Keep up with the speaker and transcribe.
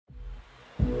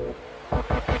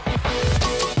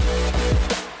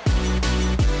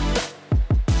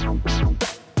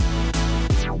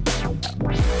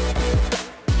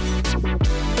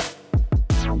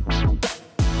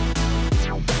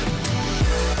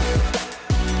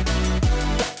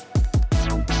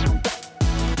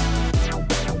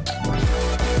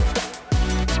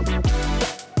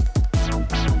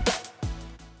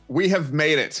We have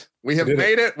made it. We have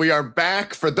made it. We are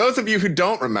back. For those of you who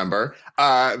don't remember,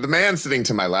 the man sitting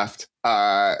to my left,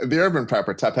 the Urban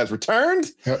Prepper Tup has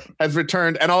returned.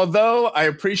 And although I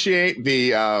appreciate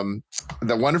the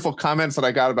wonderful comments that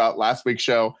I got about last week's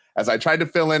show, as I tried to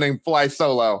fill in and fly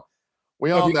solo,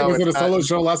 we all know was it a solo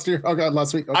show last year? Oh God,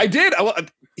 last week. Okay. I did. Well,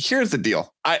 here's the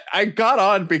deal. I got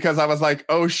on because I was like,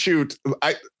 oh shoot.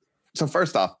 So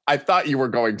first off, I thought you were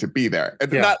going to be there.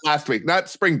 Not last week, not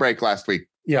spring break last week.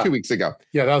 2 weeks ago.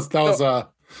 Yeah, that was so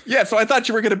I thought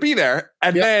you were going to be there.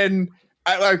 And then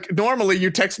normally you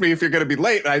text me if you're going to be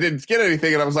late, and I didn't get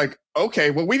anything. And I was like,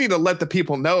 okay, well, we need to let the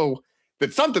people know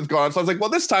that something's going on. So I was like, well,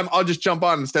 this time I'll just jump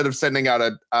on instead of sending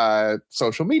out a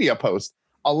social media post.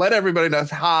 I'll let everybody know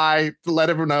hi, let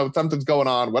everyone know something's going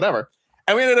on, whatever.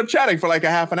 And we ended up chatting for like a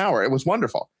half an hour. It was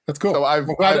wonderful. That's cool. So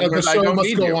the show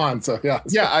must go on. So yeah.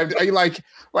 Yeah. I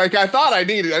thought I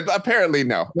needed it. Apparently,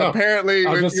 no. Apparently,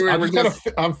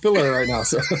 I'm filler right now.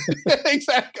 So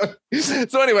exactly.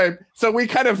 So anyway,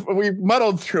 we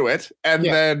muddled through it, and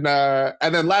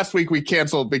then last week we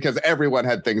canceled because everyone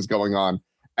had things going on,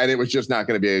 and it was just not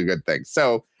going to be a good thing.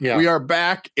 So we are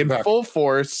back in full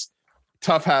force.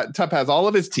 Tup has all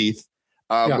of his teeth,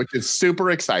 which is super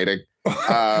exciting.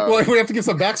 Well, we have to give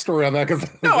some backstory on that because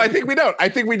no, I think we don't. I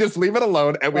think we just leave it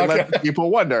alone and we let people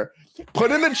wonder.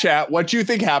 Put in the chat what you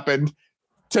think happened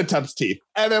to Tup's teeth,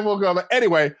 and then we'll go.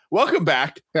 Anyway, welcome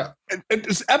back.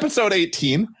 It's episode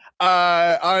 18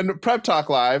 on Prep Talk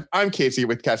Live. I'm Casey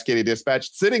with Cascadia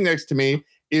Dispatch. Sitting next to me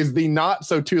is the not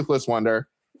so toothless wonder,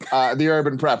 the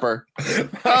Urban Prepper.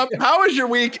 How was your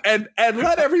week? And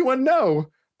let everyone know.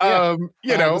 What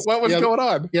was going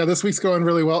on? Yeah, this week's going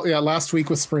really well. Yeah, last week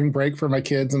was spring break for my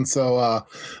kids, and so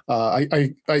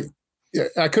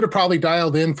I could have probably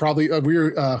dialed in. We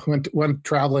went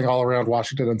traveling all around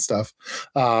Washington and stuff,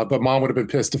 but Mom would have been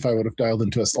pissed if I would have dialed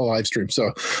into a live stream.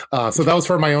 So that was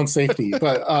for my own safety.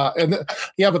 But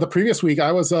but the previous week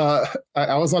I was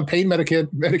on pain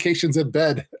medications in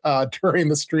bed during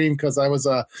the stream because I was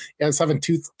having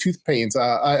tooth pains.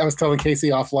 I was telling Casey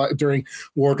offline during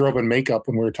wardrobe and makeup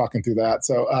when we were talking through that.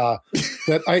 So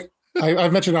that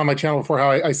I've mentioned on my channel before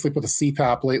how I sleep with a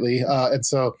CPAP lately, and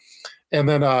so. And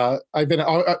then I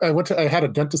had a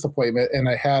dentist appointment, and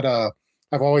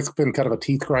I've always been kind of a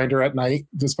teeth grinder at night,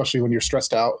 especially when you're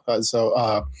stressed out. So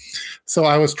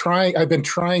I've been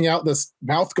trying out this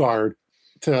mouth guard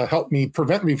to help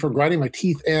prevent me from grinding my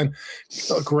teeth. And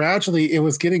gradually it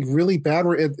was getting really bad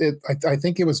where I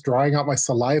think it was drying out my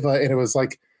saliva. And it was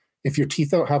like, if your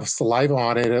teeth don't have saliva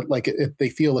on it, they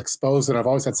feel exposed. And I've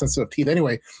always had sensitive teeth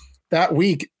anyway. That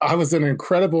week, I was in an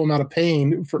incredible amount of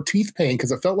pain for teeth pain because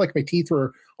it felt like my teeth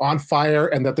were on fire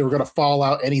and that they were going to fall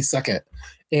out any second.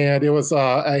 And it was,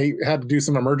 I had to do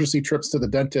some emergency trips to the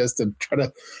dentist and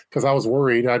because I was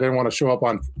worried. I didn't want to show up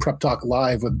on Prep Talk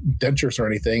Live with dentures or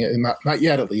anything, and not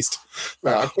yet, at least.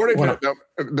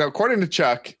 According to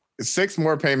Chuck, 6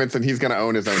 more payments and he's going to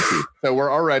own his own teeth. So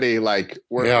we're already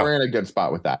we're in a good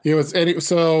spot with that.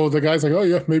 So the guy's like, oh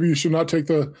yeah, maybe you should not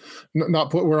wear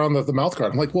on the mouth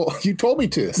guard. I'm like, well, you told me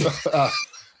to. So,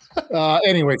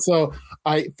 anyway, so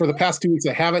for the past 2 weeks,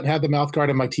 I haven't had the mouth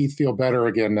guard and my teeth feel better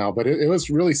again now, but I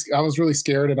was really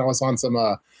scared, and I was on some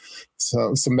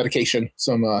medication,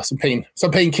 some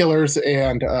painkillers,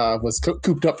 and was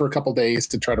cooped up for a couple days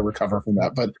to try to recover from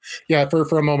that. But yeah,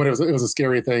 for a moment, it was a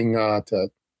scary thing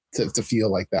to feel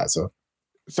like that.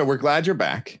 So we're glad you're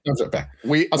back. I'm back.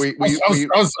 I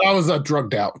was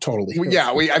drugged out totally. We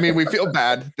feel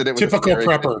bad that it was typical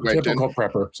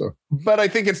prepper. So, but I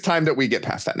think it's time that we get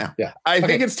past that now. Yeah, I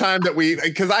think it's time that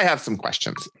because I have some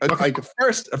questions. Okay.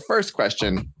 First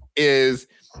question is,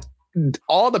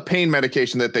 all the pain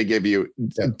medication that they give you,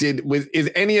 is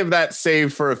any of that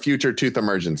saved for a future tooth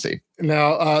emergency?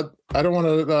 Now, I don't want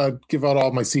to give out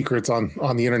all my secrets on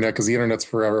the internet because the internet's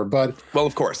forever. But well,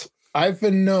 of course, I've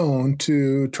been known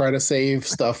to try to save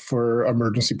stuff for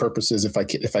emergency purposes if I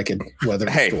could weather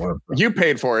the storm. You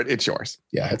paid for it; it's yours.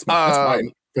 Yeah, that's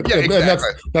mine. Exactly.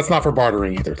 That's not for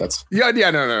bartering either. That's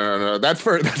no. That's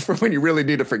for when you really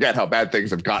need to forget how bad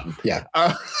things have gotten. Yeah.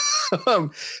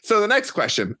 So the next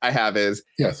question I have is,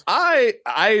 yes,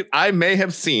 I may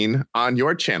have seen on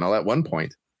your channel at one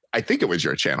point, I think it was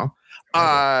your channel,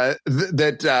 that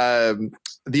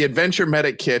the Adventure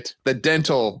Medic Kit, the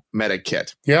dental medic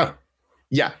kit. Yeah.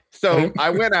 Yeah. So I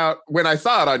went out when I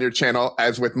saw it on your channel,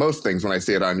 as with most things when I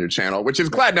see it on your channel, which is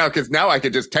glad now because now I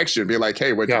could just text you and be like,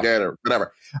 hey, what'd you get or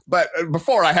whatever. But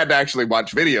before I had to actually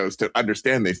watch videos to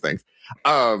understand these things.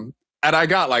 And I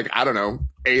got like, I don't know,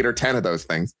 8 or 10 of those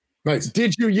things. Nice.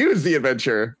 Did you use the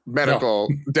Adventure medical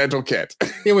dental kit?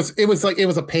 It was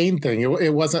a pain thing.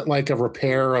 It wasn't like a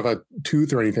repair of a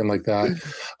tooth or anything like that.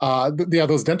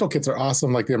 Those dental kits are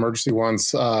awesome, like the emergency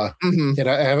ones. And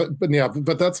I have it,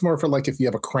 but that's more for like if you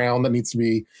have a crown that needs to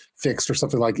be fixed or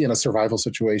something like in a survival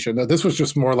situation. This was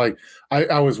just more like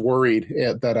I was worried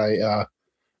that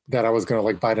I was going to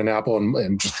like bite an apple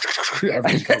and just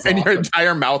everything comes and off. your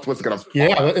entire mouth was going to fall.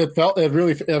 Yeah,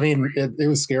 it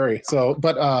was scary. So,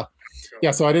 but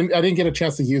so I didn't get a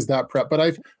chance to use that prep, but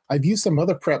I've used some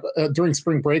other prep during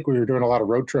spring break. We were doing a lot of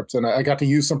road trips and I got to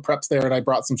use some preps there and I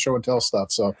brought some show and tell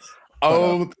stuff. So,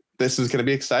 this is going to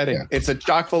be exciting. Yeah. It's a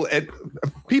chock full.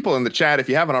 People in the chat, if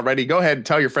you haven't already, go ahead and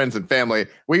tell your friends and family.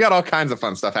 We got all kinds of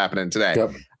fun stuff happening today.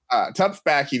 Yep. Tup's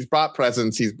back. He's brought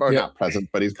presents. Not presents,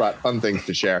 but he's brought fun things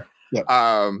to share. Yep.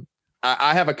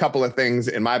 I have a couple of things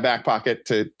in my back pocket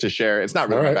to share. It's not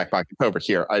really my back pocket. It's over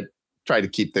here. I try to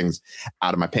keep things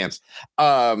out of my pants.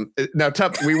 Now,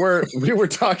 Tup, we were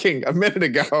talking a minute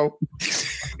ago.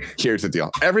 Here's the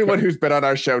deal. Everyone who's been on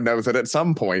our show knows that at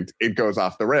some point it goes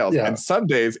off the rails. Yeah. And some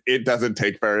days it doesn't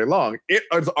take very long. It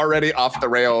was already off the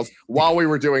rails while we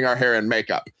were doing our hair and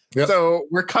makeup. Yep. So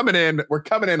we're coming in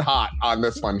hot on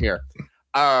this one here.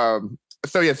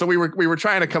 So we were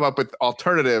trying to come up with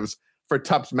alternatives for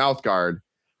Tup's mouth guard,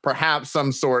 perhaps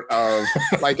some sort of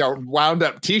like a wound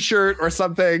up t-shirt or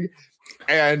something.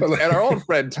 And our old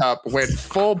friend Tup went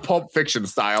full Pulp Fiction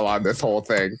style on this whole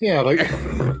thing. Yeah,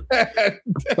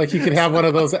 like you could have one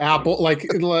of those apple, like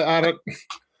I don't.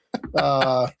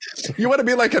 You want to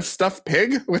be like a stuffed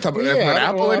pig with an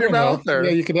apple in your mouth? Or?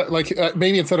 Yeah, you could like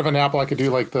maybe instead of an apple, I could do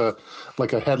like a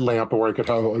headlamp, or I could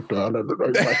have like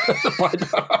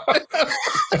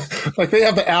like they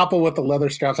have the apple with the leather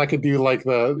straps. I could do like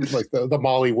the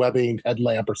Molly Webbing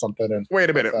headlamp or something. And wait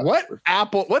a minute,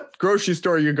 what grocery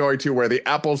store are you going to where the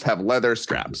apples have leather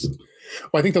straps?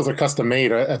 Well, I think those are custom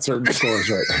made at certain stores,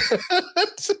 right?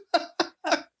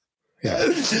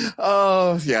 Yeah.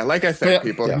 Oh, yeah. Like I said,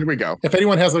 people, here we go. If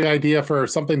anyone has an idea for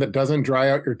something that doesn't dry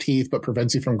out your teeth but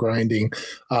prevents you from grinding,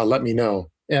 let me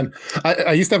know. And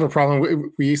I used to have a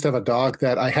problem. We used to have a dog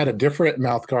that I had a different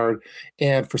mouth guard,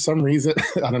 and for some reason,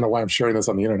 I don't know why I'm sharing this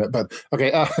on the internet, but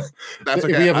okay. That's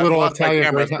okay. We have little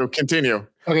Italian greyhounds. So continue.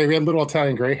 Okay, we had little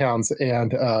Italian greyhounds,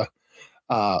 and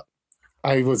I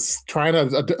was trying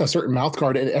a certain mouth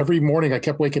guard, and every morning I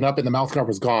kept waking up and the mouth guard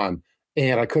was gone,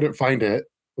 and I couldn't find it.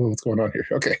 Oh, what's going on here?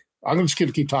 Okay, I'm just going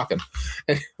to keep talking.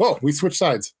 Hey, we switched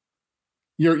sides.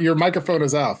 Your microphone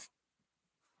is off.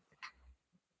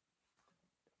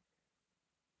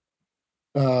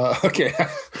 Okay,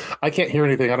 I can't hear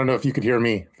anything. I don't know if you could hear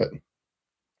me, but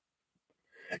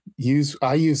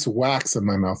I use wax in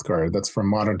my mouth guard. That's from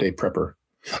Modern Day Prepper.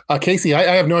 Casey,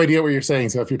 I have no idea what you're saying.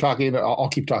 So if you're talking, I'll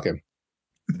keep talking.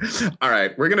 All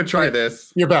right, we're gonna try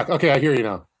this. You're back. Okay, I hear you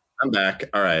now. I'm back.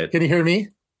 All right. Can you hear me?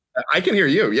 I can hear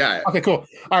you. Yeah. Okay, cool.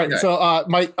 All right. Okay. So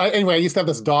anyway, I used to have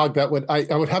this dog that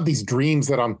I would have these dreams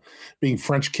that I'm being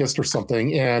French kissed or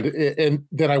something. And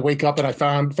then I wake up and I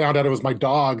found out it was my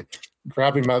dog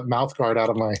grabbing my mouth guard out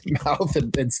of my mouth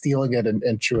and stealing it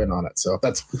and chewing on it. So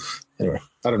anyway,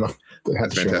 I don't know.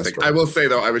 That's fantastic. I will say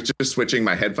though, I was just switching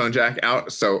my headphone jack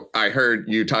out. So I heard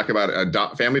you talk about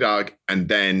a family dog and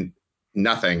then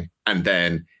nothing. And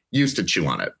then used to chew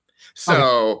on it.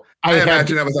 So I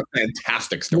imagine that was a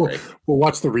fantastic story. We'll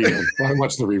watch the rerun.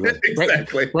 Watch the rerun.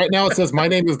 Exactly. Right now it says, my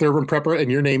name is Durbin Prepper and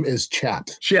your name is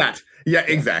Chat. Chat. Yeah,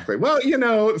 exactly. Well,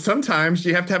 sometimes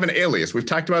you have to have an alias. We've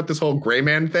talked about this whole gray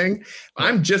man thing.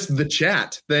 I'm just the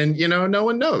Chat. Then, no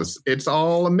one knows. It's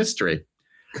all a mystery.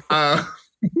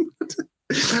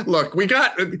 Look,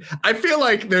 I feel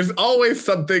like there's always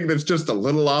something that's just a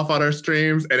little off on our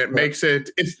streams, and it's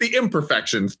the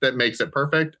imperfections that makes it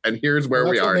perfect. And here's where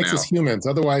we are now. That's what makes us humans.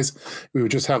 Otherwise, we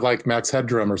would just have like Max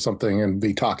Headroom or something and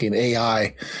be talking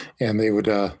AI, and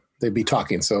they'd be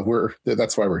talking. So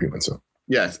that's why we're human. So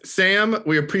yes, Sam,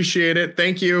 we appreciate it.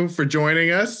 Thank you for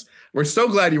joining us. We're so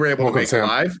glad you were able to make a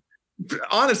live.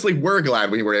 Honestly, we're glad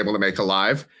we were able to make a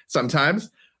live sometimes.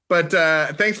 But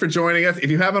thanks for joining us.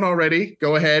 If you haven't already,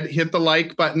 go ahead, hit the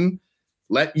like button.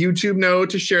 Let YouTube know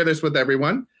to share this with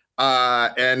everyone.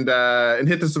 And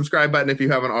hit the subscribe button if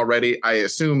you haven't already. I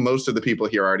assume most of the people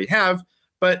here already have.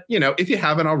 But, if you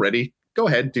haven't already, go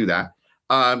ahead, do that.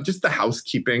 Just the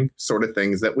housekeeping sort of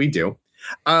things that we do.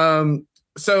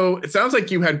 So it sounds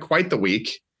like you had quite the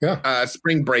week.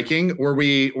 spring breaking? Were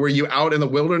you out in the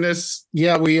wilderness?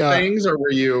 Yeah, things, or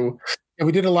were you? Yeah,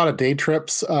 we did a lot of day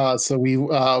trips. So we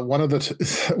one of the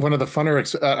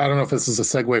funner. I don't know if this is a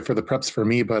segue for the preps for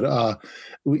me, but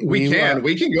we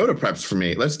can go to preps for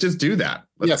me. Let's just do that.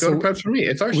 Let's go to preps for me.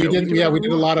 It's our show. We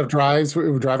did a lot of drives. We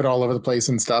were driving all over the place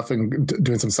and stuff, and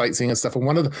doing some sightseeing and stuff. And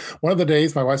one of the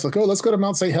days, my wife's like, "Oh, let's go to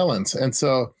Mount St. Helens," and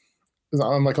so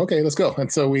I'm like, okay, let's go.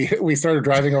 And so we started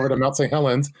driving over to Mount St.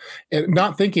 Helens, and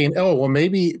not thinking, oh, well,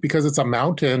 maybe because it's a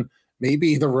mountain,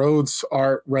 maybe the roads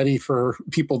aren't ready for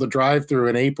people to drive through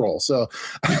in April. So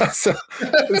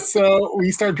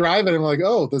we start driving, and we're like,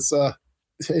 oh, this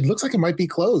it looks like it might be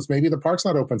closed. Maybe the park's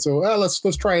not open. So let's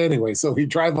try anyway. So we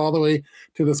drive all the way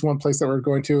to this one place that we're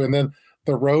going to, and then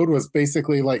the road was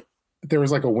basically like, there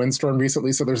was like a windstorm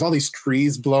recently, so there's all these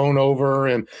trees blown over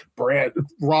and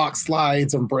rock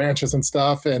slides and branches and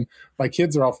stuff. And my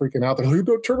kids are all freaking out. They're like,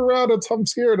 "Don't turn around! I'm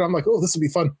scared." And I'm like, "Oh, this will be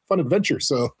fun adventure."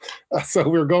 So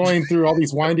we're going through all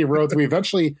these windy roads. We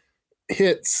eventually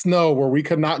hit snow where we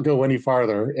could not go any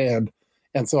farther, and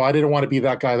so I didn't want to be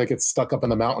that guy that gets stuck up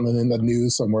in the mountain and in the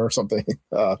news somewhere or something.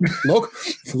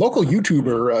 Local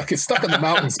YouTuber gets stuck in the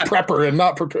mountains, prepper and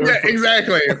not prepared. Yeah,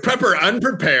 exactly. Prepper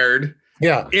unprepared.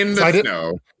 Yeah, in the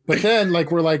snow. But then,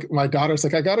 my daughter's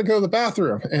like, I got to go to the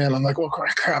bathroom, and I'm like, well,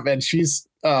 crap, and she's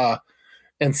so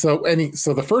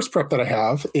the first prep that I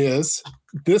have is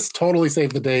this totally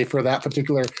saved the day for that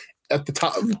particular at the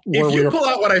top. If you pull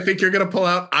out what I think you're gonna pull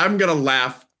out, I'm gonna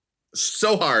laugh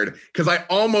so hard because I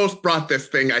almost brought this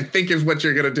thing. I think is what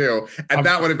you're gonna do, and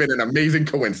that would have been an amazing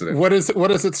coincidence. What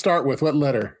does it start with? What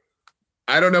letter?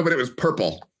 I don't know, but it was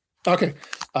purple. Okay.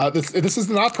 This is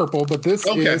not purple, but this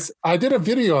is, I did a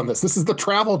video on this. This is the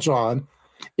Travel John.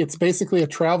 It's basically a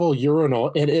travel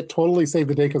urinal, and it totally saved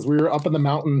the day because we were up in the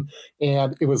mountain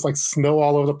and it was like snow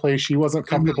all over the place. She wasn't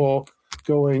comfortable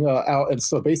going out. And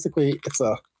so basically it's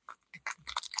a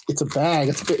bag.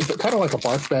 It's kind of like a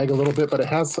bark bag a little bit, but it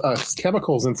has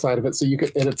chemicals inside of it. So you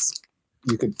could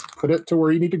put it to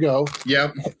where you need to go.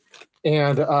 Yep.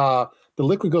 And, the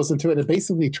liquid goes into it, and it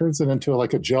basically turns it into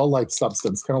like a gel-like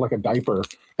substance, kind of like a diaper.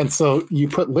 And so you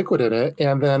put liquid in it,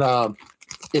 and then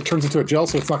it turns into a gel,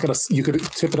 so it's not going to, you could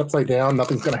tip it upside down,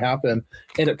 nothing's going to happen.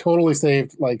 And it totally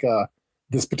saved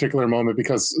this particular moment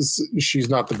because she's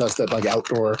not the best at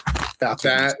outdoor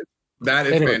bathrooms. That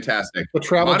is fantastic. The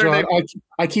Travel John,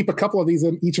 I keep a couple of these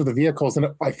in each of the vehicles, and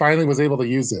I finally was able to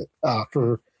use it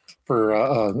for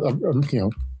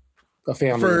a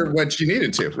family. For what you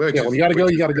needed to. Yeah, when you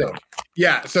got to go.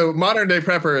 Yeah, so Modern Day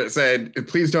Prepper said,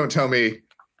 please don't tell me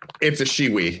it's a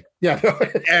Shiwi. Yeah.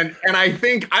 and I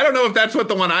think, I don't know if that's what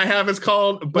the one I have is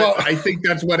called, but I think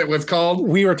that's what it was called.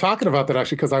 We were talking about that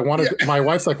actually because I wanted, my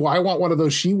wife's like, well, I want one of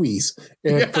those Shiwis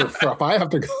for if I have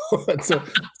to go. And so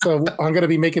I'm going to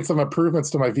be making some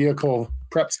improvements to my vehicle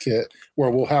preps kit where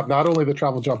we'll have not only the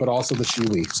Travel Jump, but also the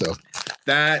Shiwi. So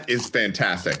that is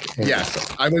fantastic.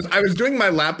 Yes. I was doing my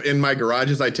lap in my garage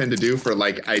as I tend to do for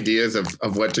ideas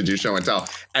of what to do, show and tell.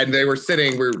 And they were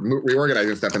sitting, we're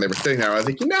reorganizing stuff, and they were sitting there. I was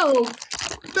like,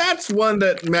 that's one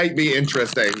that might be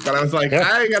interesting. But I was like,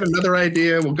 I got another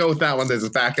idea. We'll go with that one. There's a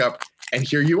backup. And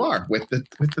here you are with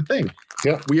the thing.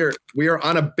 Yeah. We are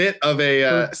on a bit of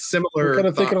a similar. We're kind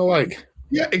of thinking alike.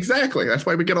 Yeah, exactly. That's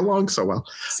why we get along so well.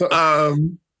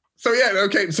 So yeah,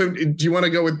 okay. So do you want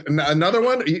to go with another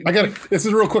one? I got it. This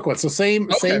is a real quick one. So same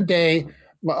day.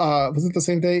 Was it the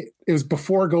same day? It was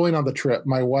before going on the trip.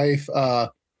 My wife,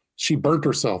 she burnt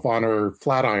herself on her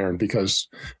flat iron because,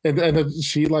 and then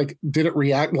she didn't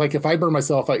react. Like if I burn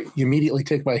myself, I immediately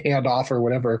take my hand off or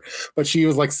whatever. But she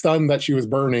was stunned that she was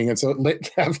burning, and so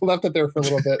I've left it there for a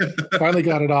little bit. Finally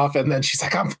got it off, and then she's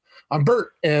like, "I'm burnt,"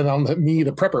 and I'm me,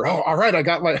 the prepper. Oh, all right, I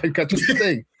got just the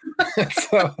thing.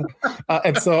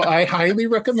 and so I highly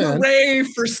recommend. Hooray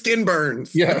for skin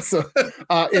burns! Yeah, so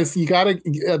is you gotta.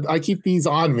 I keep these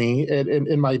on me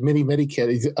in my mini kit.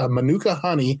 It's Manuka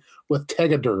honey with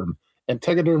Tegaderm, and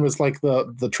Tegaderm is like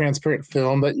the transparent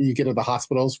film that you get at the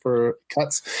hospitals for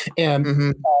cuts. And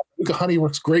Manuka honey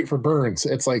works great for burns.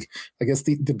 It's I guess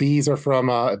the bees are from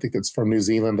I think it's from New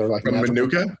Zealand. They're like from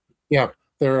Manuka. Yeah,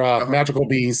 they're magical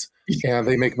bees, and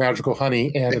they make magical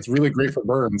honey, and it's really great for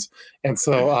burns. And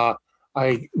so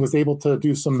I was able to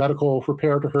do some medical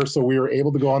repair to her, so we were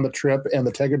able to go on the trip, and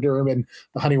the Tegaderm and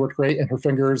the honey worked great, and her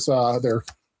fingers,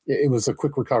 it was a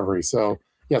quick recovery. So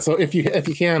yeah, so if you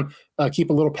can keep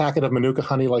a little packet of Manuka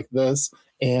honey like this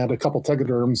and a couple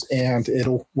Tegaderms, and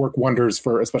it'll work wonders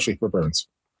especially for burns.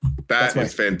 That's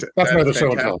fantastic. That's my other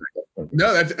show and tell.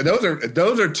 No,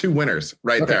 those are two winners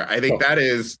right there. I think that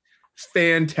is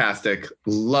fantastic.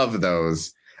 Love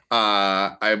those.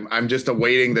 I'm just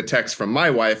awaiting the text from my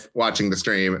wife watching the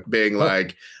stream, being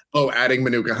like, "Oh, adding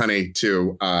Manuka honey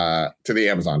to the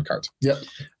Amazon cart." Yep.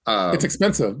 It's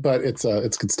expensive, but it's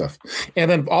good stuff. And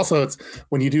then also, it's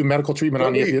when you do medical treatment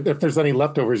on you, if there's any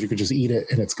leftovers, you can just eat it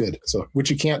and it's good. So, which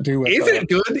you can't do. Is it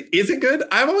good? Is it good?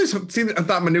 I've always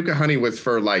thought Manuka honey was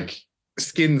for like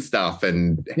skin stuff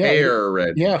and hair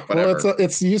and whatever. Well,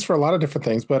 it's used for a lot of different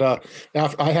things, but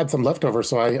I had some leftovers,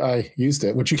 so I used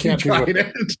it, which you can't do.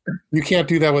 You can't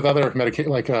do that with other medication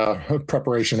like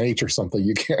Preparation H or something.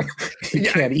 You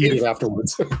can't eat it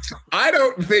afterwards. I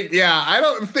don't think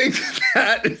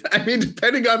that. I mean,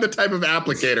 depending on the type of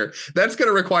applicator, that's going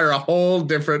to require a whole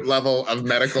different level of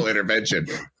medical intervention.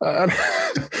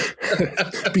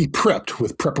 Be prepped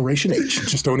with Preparation H.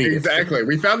 Just don't eat it. Exactly.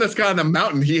 We found this guy on the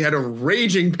mountain. He had a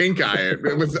raging pink eye.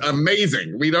 It was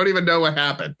amazing. We don't even know what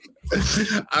happened. This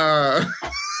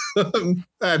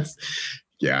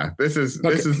is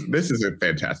a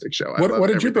fantastic show. What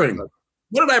did you bring?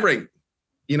 What did I bring?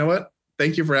 You know what?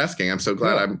 Thank you for asking. I'm so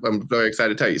glad. I'm very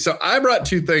excited to tell you. So I brought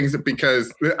two things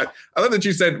because I love that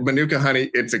you said Manuka honey.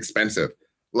 It's expensive.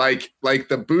 Like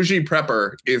the bougie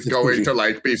prepper is going to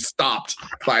like be stopped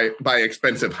by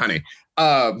expensive honey.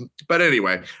 But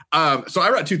anyway, so I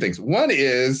brought two things. One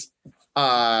is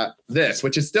this,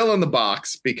 which is still in the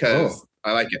box because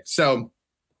I like it. So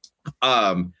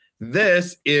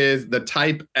this is the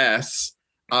Type S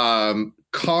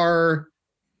car.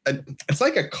 It's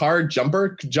like a car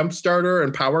jump starter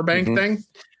and power bank thing.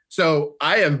 So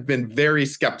I have been very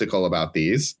skeptical about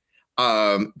these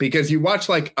because you watch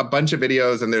like a bunch of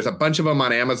videos and there's a bunch of them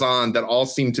on Amazon that all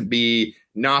seem to be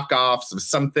knockoffs of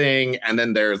something. And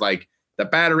then there's like the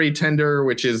battery tender,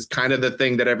 which is kind of the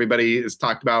thing that everybody has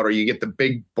talked about, or you get the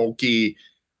big bulky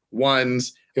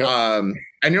ones. Yep.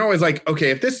 And you're always like, okay,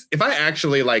 if I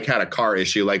actually like had a car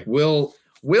issue, like will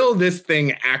this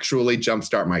thing actually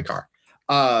jumpstart my car?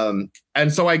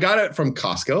 And so I got it from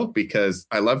Costco because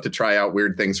I love to try out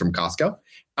weird things from Costco.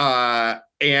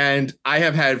 And I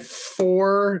have had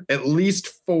at least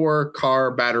four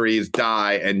car batteries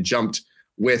die and jumped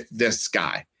with this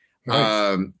guy.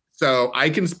 Nice. So I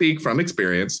can speak from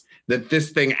experience that this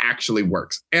thing actually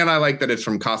works. And I like that it's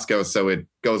from Costco, so it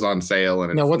goes on sale.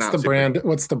 And what's the brand?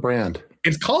 What's the brand?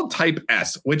 It's called Type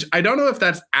S, which I don't know if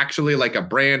that's actually like a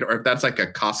brand or if that's like a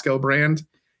Costco brand,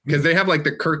 because they have like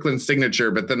the Kirkland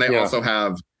signature, but then they also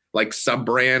have like sub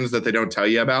brands that they don't tell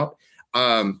you about.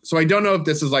 So I don't know if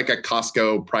this is like a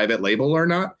Costco private label or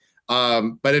not,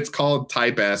 but it's called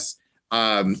Type S,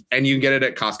 and you can get it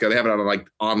at Costco. They have it on like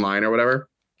online or whatever.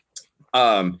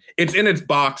 It's in its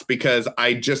box because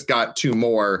I just got two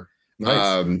more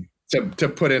to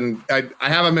put in. I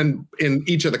have them in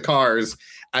each of the cars,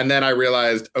 and then I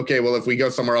realized, okay, well, if we go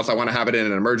somewhere else, I want to have it in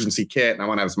an emergency kit, and I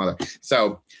want to have some other.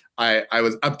 So I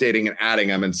was updating and adding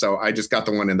them, and so I just got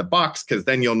the one in the box because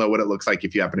then you'll know what it looks like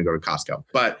if you happen to go to Costco.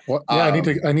 But I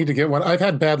need to get one. I've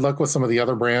had bad luck with some of the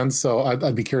other brands, so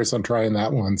I'd be curious on trying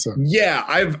that one. So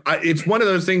it's one of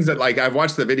those things that like I've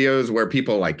watched the videos where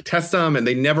people like test them and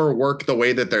they never work the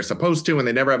way that they're supposed to, and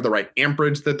they never have the right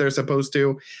amperage that they're supposed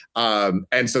to.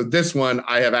 And so this one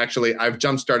I've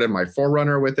jump started my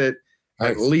 4Runner with it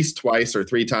at least twice or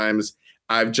three times.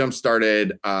 I've jump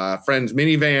started friend's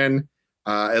minivan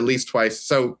at least twice,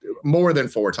 so more than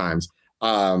 4 times.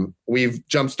 We've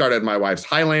jump started my wife's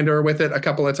Highlander with it a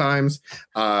couple of times.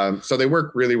 So they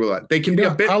work really well. They can be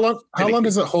a bit. How long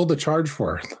does it hold the charge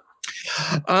for?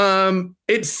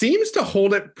 It seems to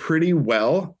hold it pretty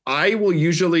well. I will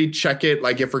usually check it,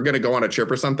 like if we're going to go on a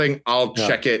trip or something, I'll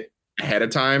check it ahead of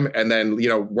time and then,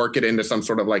 work it into some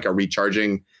sort of like a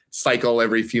recharging cycle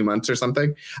every few months or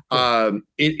something.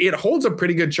 It holds a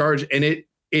pretty good charge, and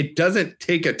it doesn't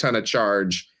take a ton of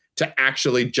charge to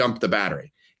actually jump the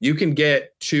battery. You can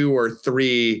get 2 or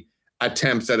 3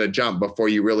 attempts at a jump before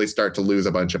you really start to lose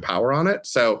a bunch of power on it.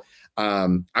 So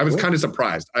I was kind of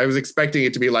surprised. I was expecting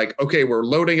it to be like, okay, we're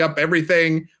loading up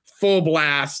everything, full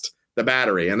blast the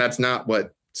battery. And that's not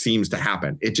what seems to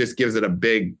happen. It just gives it a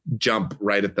big jump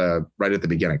right at the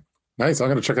beginning. Nice. I'm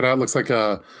going to check it out. It looks like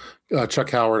Chuck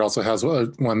Howard also has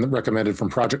one recommended from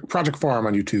Project Farm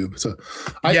on YouTube. So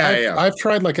I've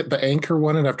tried like the Anchor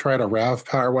one, and I've tried a Rav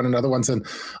Power one and other ones. And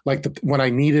like when I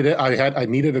needed it, I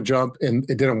needed a jump and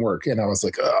it didn't work. And I was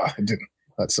like, it didn't.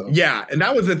 Yeah, and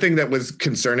that was the thing that was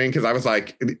concerning, because I was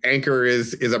like, Anchor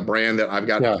is a brand that I've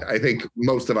got. I think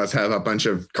most of us have a bunch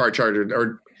of car charger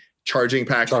or charging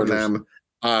packs from them.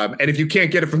 And if you can't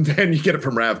get it from them, you get it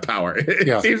from Rav Power.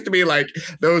 It seems to be like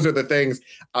those are the things.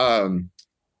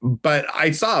 But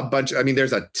I saw a bunch. I mean,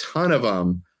 there's a ton of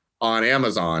them on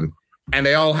Amazon, and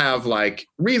they all have like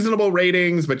reasonable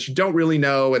ratings, but you don't really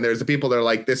know. And there's the people that are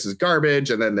like, this is garbage.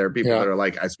 And then there are people that are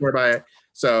like, I swear by it.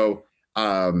 So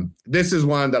this is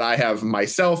one that I have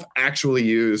myself actually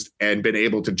used and been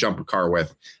able to jump a car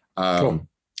with. Cool.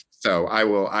 So I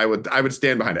would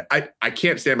stand behind it. I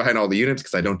can't stand behind all the units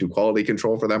because I don't do quality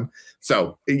control for them.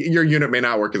 So your unit may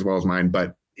not work as well as mine,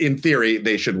 but in theory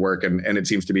they should work, and it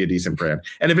seems to be a decent brand.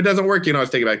 And if it doesn't work,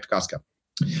 let's take it back to Costco.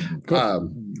 Cool.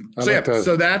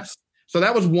 So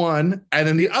that was one, and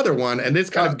then the other one, and this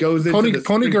kind of goes into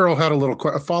Pony Girl had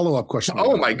a follow-up question.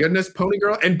 Oh my goodness, Pony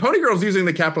Girl, and Pony Girl's using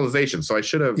the capitalization, so I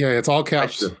should have. Yeah, it's all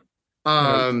caps.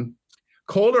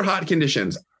 Cold or hot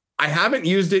conditions. I haven't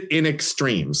used it in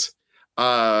extremes.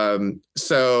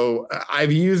 So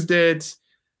I've used it.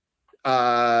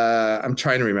 I'm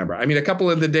trying to remember. I mean, a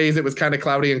couple of the days it was kind of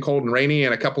cloudy and cold and rainy,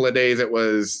 and a couple of days it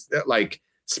was like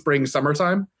spring,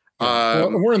 summertime.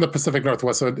 We're in the Pacific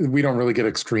Northwest, so we don't really get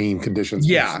extreme conditions.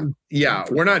 Yeah.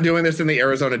 We're not doing this in the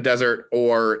Arizona desert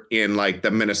or in like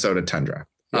the Minnesota tundra.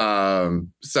 Yeah.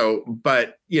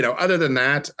 But other than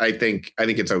that, I think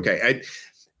it's okay.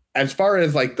 As far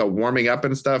as like the warming up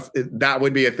and stuff, that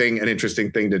would be an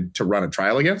interesting thing to run a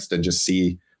trial against and just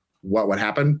see what would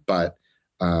happen. But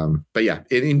yeah,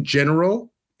 in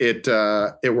general, it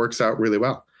works out really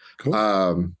well. Cool.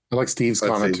 I like Steve's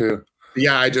comment too.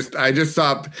 Yeah, I just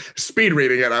stopped speed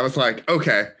reading it. I was like,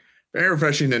 okay, very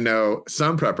refreshing to know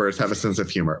some preppers have a sense of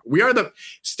humor. We are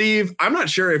Steve, I'm not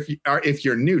sure if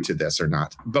you're new to this or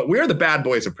not, but we are the bad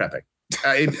boys of prepping.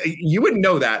 You wouldn't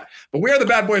know that, but we are the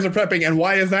bad boys of prepping. And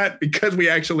why is that? Because we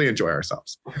actually enjoy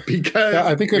ourselves. Because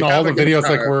I think in all the videos,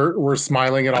 like we're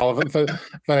smiling at all of it, but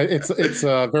it's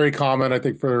very common, I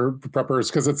think, for preppers,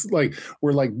 because it's like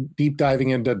we're like deep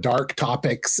diving into dark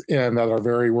topics and that are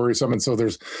very worrisome, and so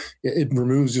it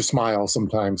removes your smile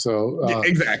sometimes. So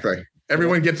exactly.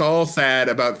 Everyone gets all sad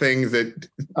about things that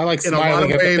I like in a lot of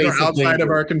ways are outside of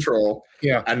our control.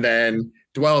 Yeah, and then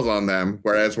dwells on them,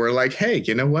 whereas we're like, hey,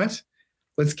 you know what?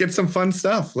 Let's get some fun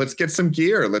stuff. Let's get some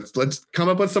gear. Let's come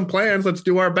up with some plans. Let's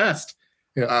do our best.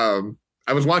 Yeah.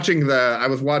 I was watching I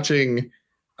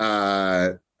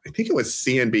think it was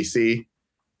CNBC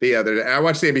the other day. I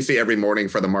watch CNBC every morning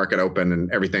for the market open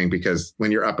and everything, because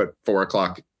when you're up at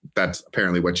 4:00, that's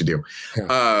apparently what you do.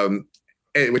 Yeah.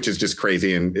 Which is just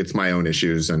crazy, and it's my own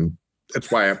issues, and that's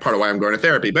part of why I'm going to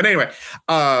therapy. But anyway,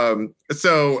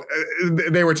 so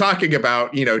they were talking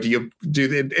about,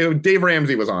 Dave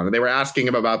Ramsey was on, and they were asking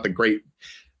him about the great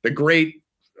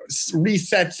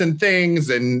resets and things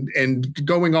and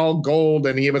going all gold.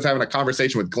 And he was having a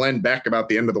conversation with Glenn Beck about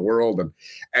the end of the world.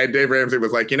 And Dave Ramsey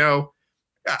was like, you'd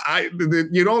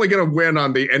only get a win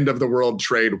on the end of the world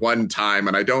trade one time,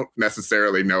 and I don't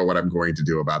necessarily know what I'm going to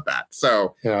do about that.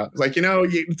 So it's like,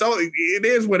 it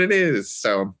is what it is.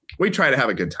 So we try to have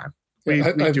a good time. We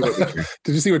do what we can.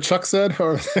 Did you see what Chuck said?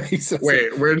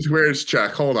 Wait, where's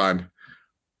Chuck? Hold on.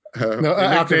 No,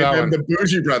 after that one, the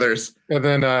Bougie Brothers, and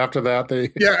then after that,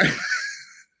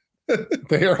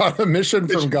 they are on a mission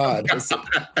from God.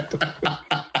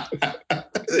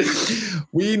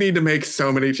 We need to make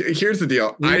so many. Here's the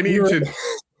deal.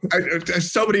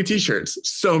 So many t-shirts.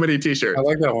 I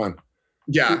like that one.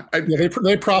 Yeah. They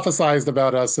prophesized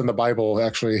about us in the Bible.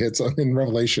 Actually, it's in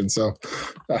Revelation. So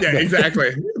yeah,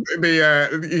 exactly.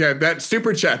 That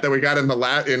super chat that we got in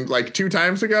like 2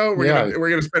 times ago. We're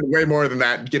gonna spend way more than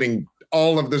that getting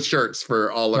all of the shirts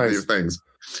for all of these things,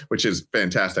 which is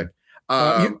fantastic.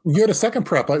 You had a second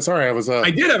prep. Sorry,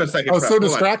 I did have a second. I was so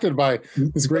distracted by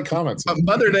these great comments.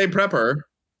 Modern day prepper.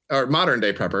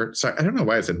 Sorry, I don't know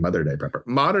why I said Modern day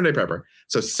prepper.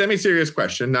 So semi-serious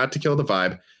question, not to kill the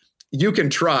vibe. You can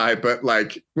try, but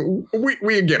like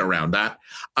we get around that.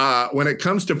 When it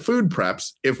comes to food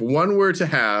preps, if one were to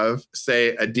have,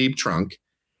 say, a deep trunk,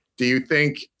 do you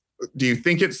think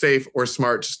it's safe or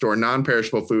smart to store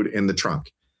non-perishable food in the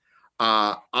trunk?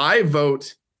 I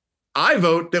vote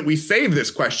that we save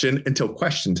this question until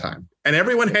question time, and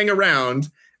everyone hang around,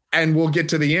 and we'll get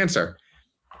to the answer.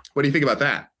 What do you think about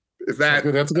that? That's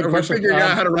a good question. Figuring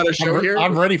out how to run a show here.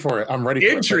 I'm ready for it.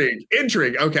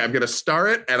 Intrigue. Okay, I'm gonna star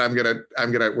it, and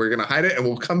we're gonna hide it, and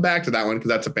we'll come back to that one because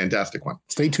that's a fantastic one.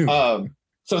 Stay tuned.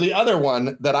 So the other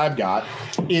one that I've got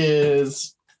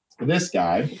is this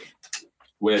guy,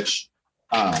 which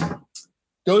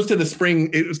goes to the spring.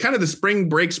 It was kind of the spring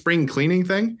break, spring cleaning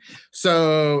thing.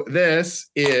 So this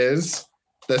is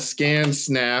the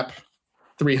ScanSnap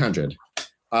 300,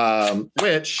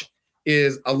 which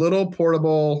is a little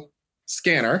portable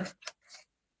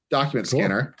document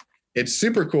scanner. It's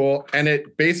super cool. And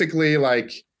it basically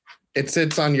it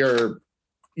sits on you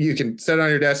can set it on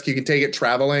your desk. You can take it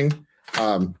traveling.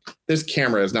 This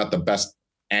camera is not the best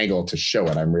angle to show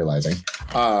it, I'm realizing.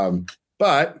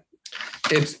 But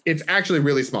it's actually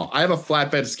really small. I have a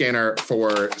flatbed scanner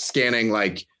for scanning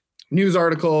like news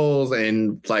articles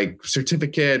and like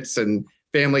certificates and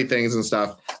family things and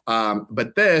stuff.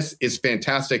 But this is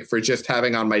fantastic for just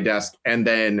having on my desk and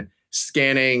then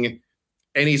scanning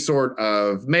any sort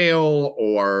of mail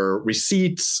or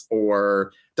receipts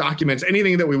or documents,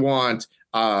 anything that we want.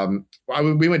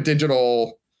 We went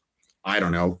digital, I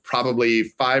don't know, probably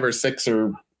 5 or 6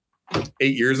 or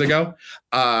 8 years ago.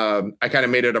 I kind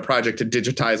of made it a project to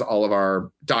digitize all of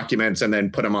our documents and then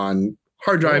put them on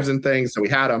hard drives and things. So we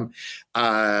had them.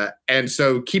 And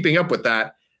so keeping up with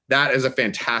that is a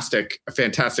fantastic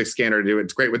scanner to do.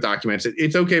 It's great with documents.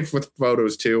 It's okay with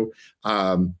photos too.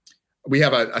 We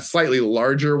have a slightly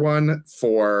larger one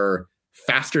for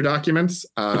faster documents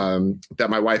that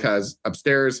my wife has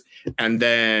upstairs. And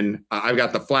then I've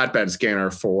got the flatbed scanner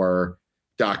for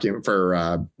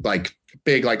like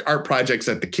big like art projects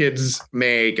that the kids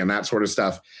make and that sort of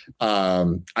stuff.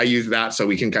 I use that so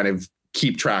we can kind of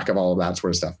keep track of all of that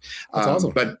sort of stuff. That's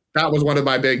awesome. But that was one of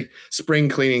my big spring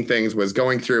cleaning things, was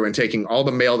going through and taking all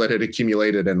the mail that had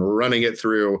accumulated and running it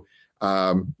through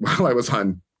while I was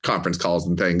on conference calls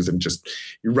and things, and just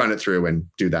you run it through and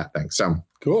do that thing. So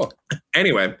cool.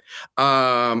 Anyway,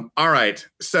 all right.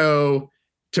 So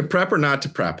to prep or not to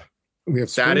prep? We have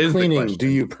spring cleaning. Do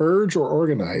you purge or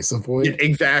organize? Avoid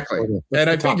exactly. And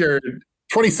I figured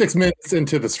 26 minutes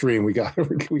into the stream, we got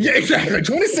yeah, exactly.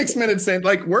 26 minutes in,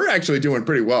 like we're actually doing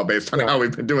pretty well based on how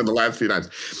we've been doing the last few times.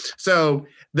 So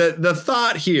the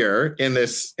thought here in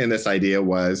this idea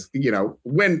was, you know,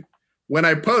 when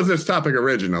I posed this topic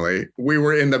originally, we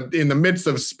were in the midst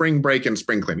of spring break and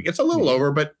spring cleaning. It's a little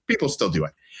over, but people still do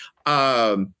it.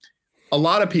 A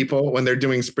lot of people, when they're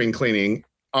doing spring cleaning,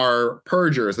 are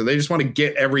purgers, and they just want to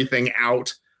get everything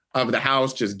out of the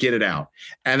house, just get it out.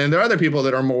 And then there are other people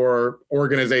that are more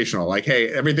organizational, like, hey,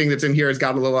 everything that's in here has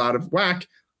got a little out of whack.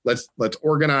 Let's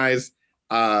organize.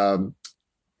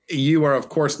 You are, of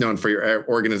course, known for your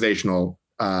organizational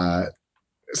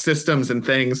systems and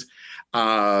things.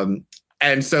 And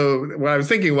so what I was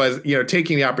thinking was, you know,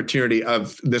 taking the opportunity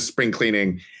of this spring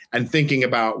cleaning and thinking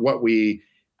about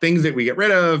things that we get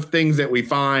rid of, things that we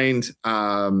find,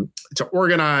 to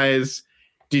organize.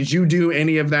 Did you do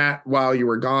any of that while you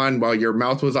were gone, while your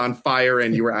mouth was on fire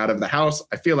and you were out of the house?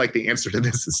 I feel like the answer to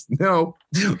this is no,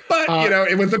 but you know,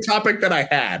 it was a topic that I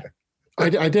had.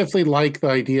 I definitely like the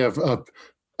idea of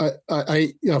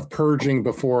purging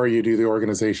before you do the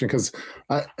organization, because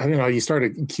I don't know, you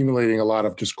started accumulating a lot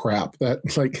of just crap that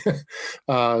like,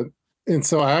 and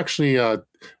so I actually I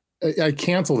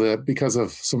canceled it because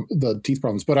of the teeth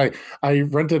problems. But I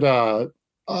rented a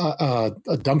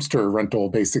dumpster rental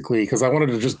basically because I wanted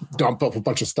to just dump up a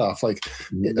bunch of stuff, like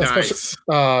nice. Especially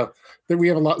that we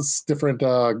have a lot of different,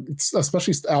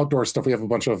 especially outdoor stuff. We have a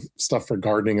bunch of stuff for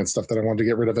gardening and stuff that I wanted to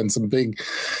get rid of, and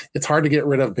it's hard to get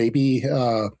rid of baby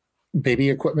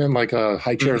equipment like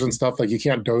high chairs and stuff. Like you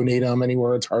can't donate them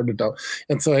anywhere. It's hard to dump.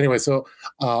 And so anyway,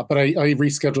 but I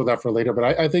rescheduled that for later.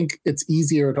 But I think it's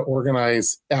easier to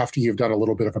organize after you've done a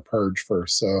little bit of a purge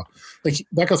first. So like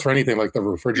that goes for anything, like the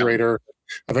refrigerator. Yeah.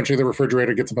 Eventually the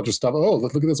refrigerator gets a bunch of stuff. Oh,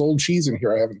 look at this old cheese in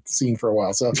here I haven't seen for a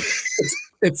while. So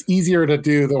it's easier to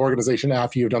do the organization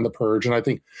after you've done the purge. And I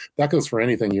think that goes for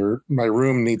anything. My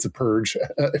room needs a purge.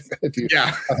 If you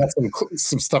I have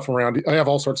some stuff around. I have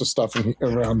all sorts of stuff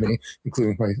around me,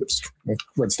 including my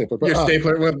red stapler. But, your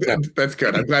stapler, well, that's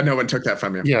good. I'm glad no one took that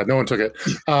from you. Yeah, no one took it.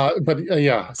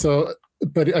 So,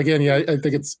 but again, I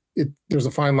think there's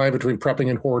a fine line between prepping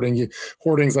and hoarding.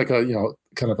 Hoarding's like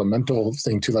kind of a mental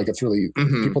thing too. Like it's really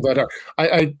people that are.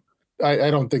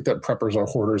 I don't think that preppers are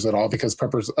hoarders at all, because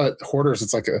hoarders,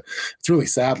 it's really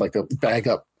sad. Like they'll bag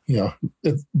up,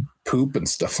 poop and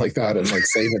stuff like that, and like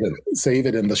save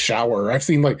it in the shower. I've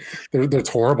seen like that's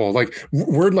horrible. Like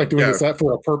we're like doing this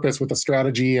for a purpose with a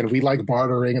strategy, and we like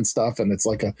bartering and stuff, and it's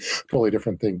like a totally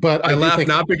different thing. But I laugh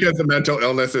not because the mental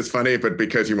illness is funny, but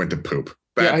because you went to poop.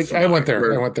 I went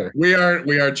there. I went there. We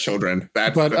are children.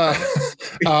 I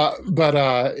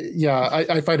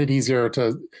find it easier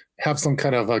to have some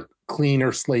kind of a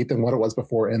cleaner slate than what it was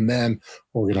before, and then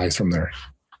organize from there.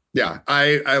 Yeah,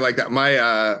 I like that.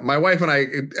 My wife and I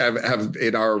have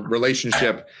in our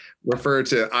relationship referred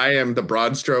to, I am the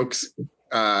broad strokes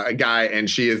guy and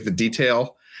she is the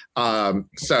detail.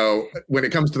 So when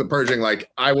it comes to the purging, like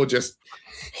I will just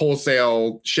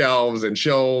wholesale shelves, and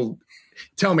she'll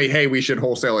tell me, hey, we should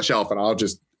wholesale a shelf, and I'll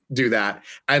just do that.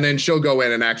 And then she'll go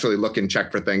in and actually look and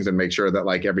check for things and make sure that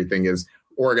like everything is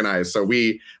organized. So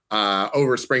we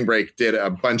over spring break did a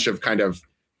bunch of kind of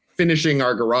finishing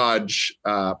our garage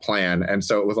plan. And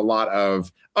so it was a lot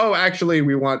of, oh, actually,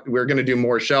 we're going to do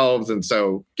more shelves. And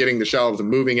so getting the shelves and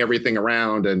moving everything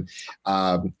around. And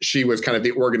she was kind of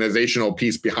the organizational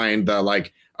piece behind the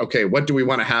like, okay, what do we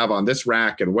want to have on this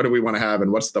rack? And what do we want to have?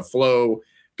 And what's the flow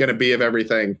going to be of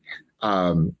everything?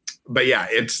 But yeah,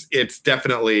 it's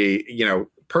definitely,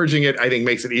 purging it, I think,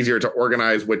 makes it easier to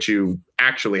organize what you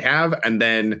actually have and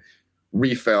then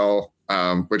refill,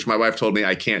 which my wife told me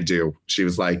I can't do. She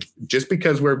was like, just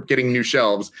because we're getting new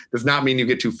shelves does not mean you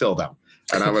get to fill them.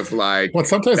 And I was like, well,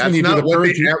 sometimes when you do the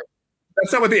purge,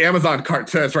 that's not what the Amazon cart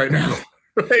says right now.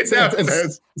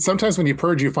 Sometimes when you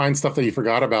purge, you find stuff that you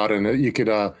forgot about, and it could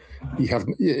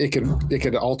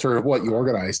alter what you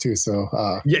organize too. So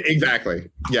yeah, exactly.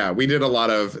 Yeah, we did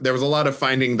there was a lot of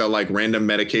finding the like random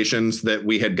medications that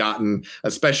we had gotten,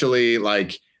 especially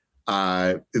like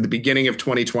at the beginning of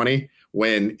 2020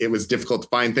 when it was difficult to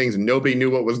find things and nobody knew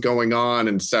what was going on,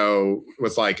 and so it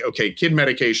was like, okay, kid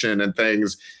medication and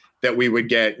things that we would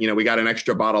get. We got an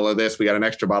extra bottle of this, we got an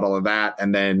extra bottle of that,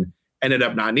 and then ended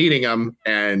up not needing them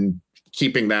and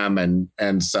keeping them.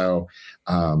 And so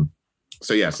there was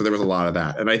a lot of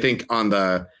that. And I think on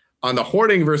the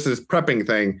hoarding versus prepping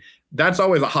thing, that's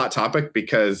always a hot topic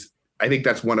because I think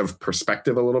that's one of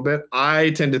perspective a little bit.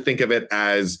 I tend to think of it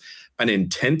as an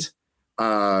intent.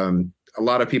 A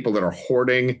lot of people that are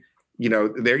hoarding,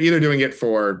 they're either doing it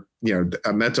for,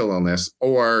 a mental illness,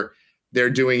 or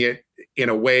they're doing it in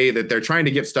a way that they're trying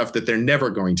to get stuff that they're never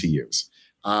going to use.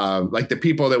 Like the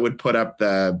people that would put up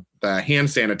the hand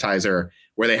sanitizer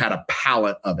where they had a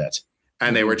pallet of it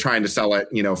and they were trying to sell it,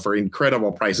 for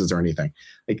incredible prices or anything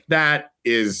like that,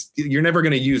 is you're never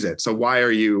going to use it. So why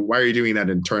are you doing that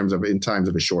in times of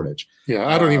a shortage? Yeah.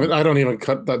 I don't even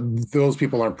cut that. Those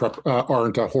people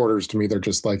aren't hoarders to me. They're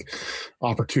just like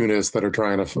opportunists that are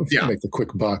trying to make the quick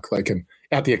buck, like, and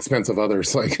at the expense of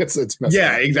others. Like it's messed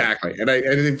up. Exactly. And I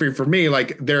think for me,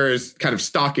 like there is kind of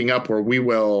stocking up where we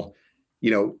will,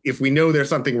 if we know there's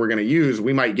something we're going to use,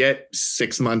 we might get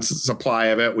 6 months supply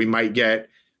of it. We might get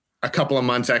a couple of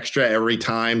months extra every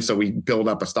time. So we build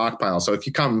up a stockpile. So if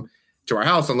you come to our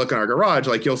house and look in our garage,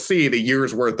 like you'll see the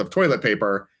year's worth of toilet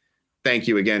paper. Thank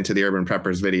you again to the Urban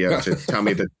Preppers video to tell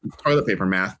me the toilet paper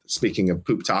math, speaking of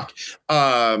poop talk.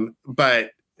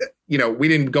 But we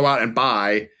didn't go out and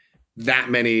buy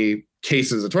that many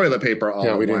cases of toilet paper all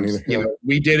at once.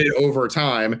 We did it over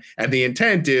time, and the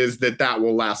intent is that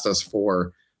will last us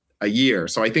for a year.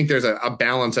 So I think there's a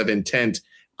balance of intent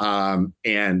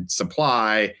and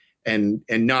supply, and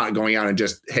not going out and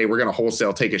just, hey, we're going to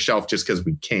wholesale take a shelf just because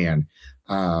we can,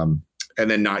 and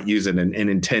then not use it and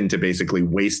intend to basically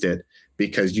waste it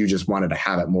because you just wanted to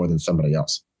have it more than somebody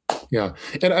else. Yeah,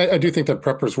 and I do think that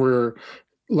preppers we're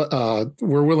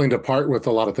willing to part with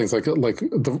a lot of things,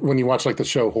 when you watch like the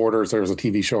show Hoarders, there's a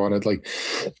TV show on it, like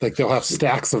they'll have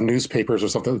stacks of newspapers or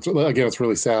something. Again, it's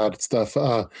really sad stuff,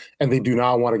 and they do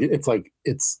not want to get.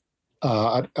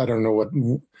 I don't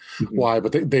know why,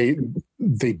 but they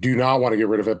do not want to get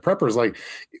rid of it. Preppers, like,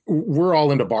 we're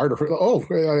all into barter. Oh,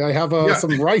 I have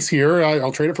some rice here.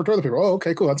 I'll trade it for toilet paper. Oh,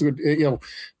 okay, cool. That's good.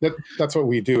 That's what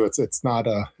we do. It's not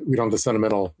we don't have the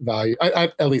sentimental value.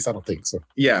 At least I don't think so.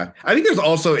 Yeah, I think there's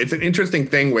also, it's an interesting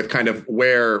thing with kind of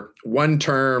where one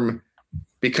term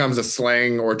becomes a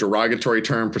slang or derogatory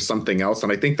term for something else,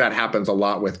 and I think that happens a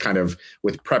lot with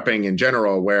prepping in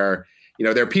general, where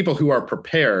there are people who are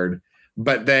prepared,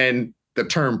 but then the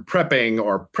term prepping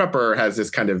or prepper has this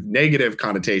kind of negative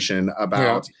connotation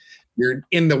about you're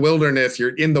in the wilderness,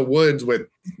 you're in the woods with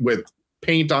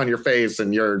paint on your face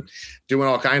and you're doing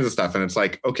all kinds of stuff. And it's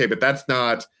like, okay, but that's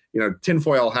not,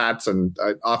 tinfoil hats. And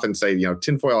I often say,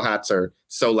 tinfoil hats are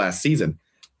so last season.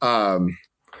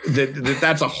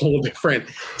 That's a whole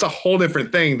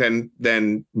different thing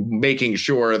than making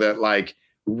sure that like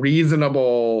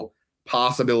reasonable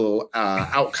possible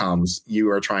outcomes you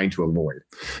are trying to avoid.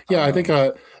 Yeah, I think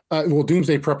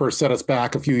Doomsday Preppers set us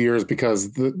back a few years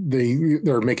because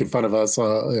they're making fun of us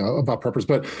about preppers.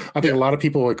 But I think a lot of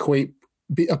people equate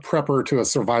a prepper to a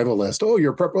survivalist. Oh,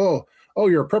 you're a prepper. Oh,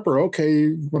 you're a prepper. Okay,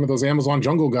 one of those Amazon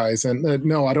jungle guys. And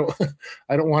no, I don't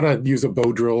want to use a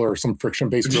bow drill or some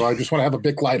friction-based drill. I just want to have a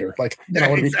Bic lighter. Like, I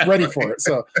want to be ready for it.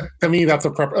 So to me, that's a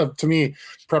prep. To me,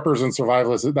 preppers and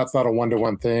survivalists, that's not a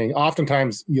one-to-one thing.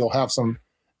 Oftentimes, you'll have some.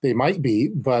 They might be,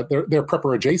 but they're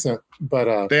prepper adjacent.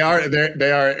 But they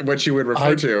are what you would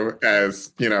refer to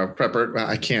as prepper.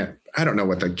 Well, I don't know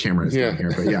what the camera is doing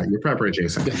here, but yeah, you're prepper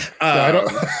adjacent.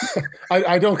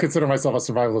 I don't consider myself a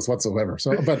survivalist whatsoever.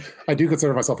 So, but I do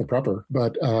consider myself a prepper.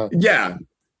 But yeah,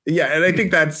 and I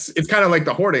think it's kind of like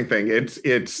the hoarding thing.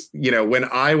 It's when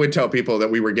I would tell people that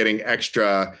we were getting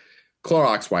extra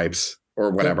Clorox wipes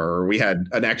or whatever, or we had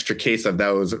an extra case of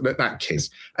those, not case,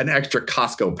 an extra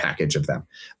Costco package of them.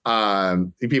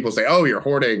 People say, oh, you're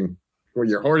hoarding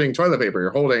toilet paper,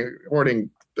 you're hoarding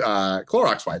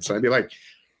Clorox wipes. And I'd be like,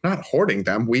 not hoarding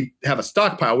them. We have a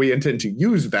stockpile. We intend to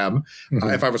use them.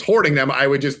 If I was hoarding them, I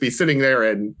would just be sitting there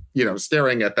and,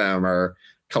 staring at them or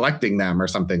collecting them or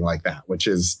something like that, which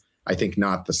is, I think,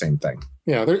 not the same thing.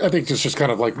 Yeah, I think it's just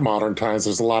kind of like modern times.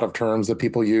 There's a lot of terms that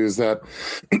people use that,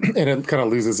 and it kind of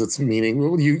loses its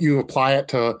meaning. You apply it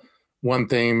to one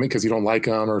thing because you don't like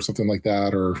them or something like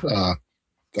that, or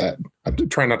that. I'm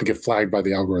trying not to get flagged by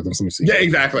the algorithms. Let me see. Yeah,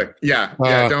 exactly. Yeah.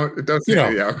 Don't say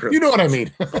the algorithm. You know what I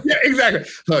mean. Yeah, exactly.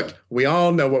 Look, we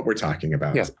all know what we're talking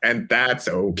about, and that's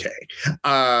okay.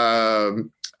 All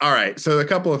right. So a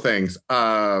couple of things.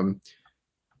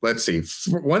 Let's see.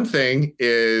 One thing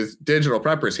is Digital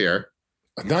Preppers here.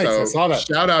 Nice. So I saw that.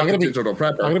 Shout out to Digital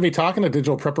Prepper. I'm going to be talking to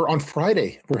Digital Prepper on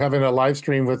Friday. We're having a live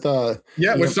stream with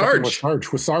with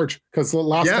Sarge. With Sarge. Because the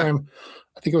last time,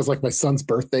 I think it was like my son's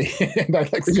birthday, and I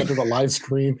scheduled a live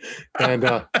stream, and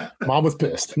Mom was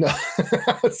pissed. No.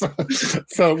 so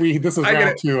this is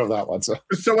round 2 of that one. So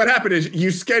what happened is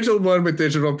you scheduled one with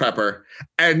Digital Prepper,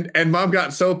 and Mom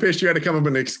got so pissed you had to come up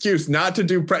with an excuse not to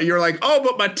do prep. You're like, oh,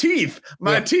 but my teeth,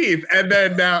 and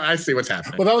then now I see what's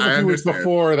happening. Well, that was a few weeks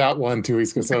before that one, 2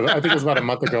 weeks ago. So I think it was about a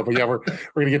month ago. But yeah, we're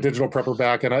gonna get Digital Prepper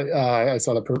back, and I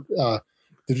saw the.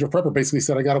 Digital Prepper basically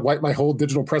said I got to wipe my whole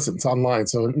digital presence online.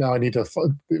 So now I need to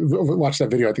watch that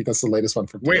video. I think that's the latest one.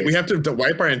 Wait, we have to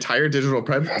wipe our entire digital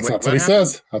presence? That's what he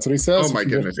says. That's what he says. Oh my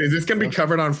goodness. Is this going to be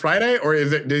covered on Friday, or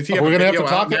is it? Does he have we're going to have to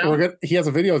talk. He has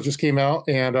a video that just came out,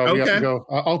 and we have to go.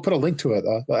 I'll put a link to it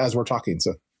as we're talking.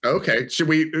 So. Okay. Should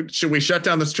we shut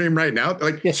down the stream right now?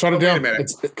 Shut it down. Wait a minute.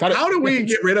 How do we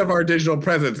get rid of our digital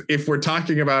presence if we're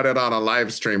talking about it on a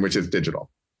live stream, which is digital?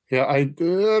 Yeah, I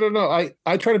don't know.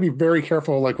 I try to be very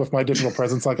careful, like with my digital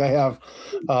presence. Like I have,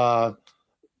 I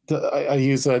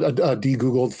use a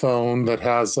de-Googled phone that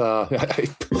has. I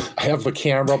have the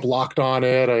camera blocked on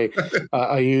it.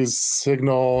 I use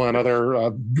Signal and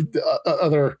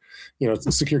other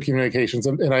secure communications,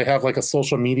 and I have like a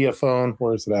social media phone.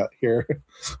 Where is it at? Here.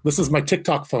 This is my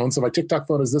TikTok phone. So my TikTok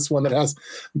phone is this one that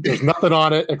there's nothing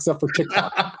on it except for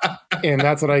TikTok, and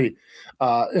that's what I.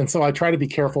 And so I try to be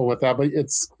careful with that, but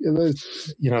it's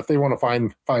if they want to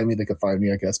find me, they can find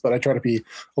me, I guess. But I try to be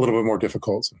a little bit more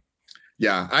difficult. So.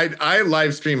 Yeah, I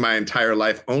live stream my entire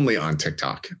life only on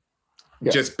TikTok,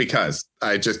 just because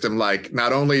I just am like,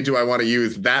 not only do I want to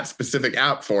use that specific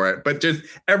app for it, but just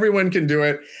everyone can do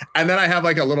it. And then I have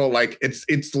like a little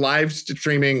it's live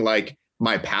streaming like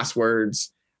my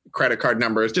passwords, credit card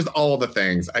numbers, just all the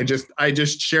things. I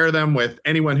just share them with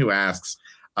anyone who asks.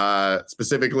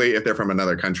 Specifically if they're from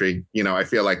another country, I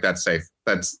feel like that's safe.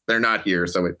 They're not here,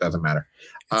 so it doesn't matter.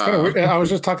 It's kind of weird. I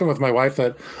was just talking with my wife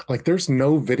that like there's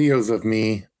no videos of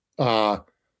me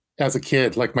as a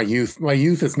kid, like my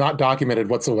youth is not documented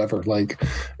whatsoever. Like,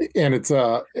 and it's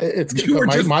you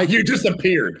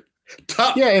disappeared.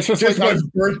 It's just like was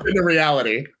birthed into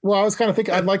reality. Well, I was kind of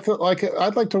thinking I'd like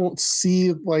to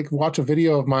see watch a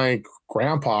video of my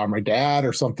grandpa or my dad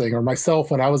or something, or myself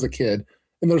when I was a kid.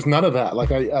 And there's none of that. Like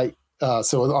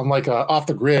so I'm like off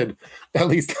the grid. At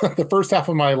least the first half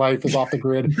of my life is off the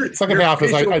grid. Second half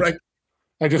is I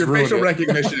just your facial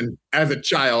recognition as a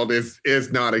child is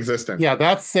non-existent. Yeah,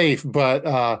 that's safe. But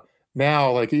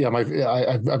now,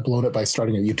 I've blown it by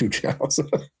starting a YouTube channel. So.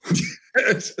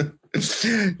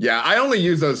 Yeah, I only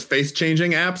use those face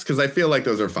changing apps because I feel like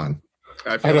those are fun.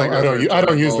 I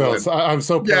don't use those. I'm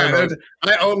so paranoid.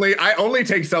 I only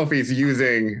take selfies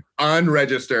using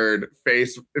unregistered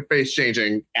face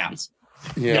changing apps.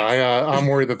 Yeah, I'm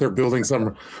worried that they're building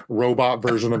some robot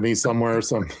version of me somewhere.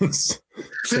 Someone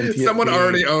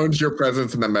already owns your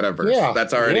presence in the metaverse. Yeah,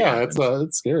 that's already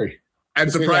it's scary.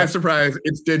 And surprise,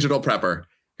 it's Digital Prepper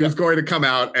who's going to come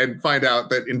out and find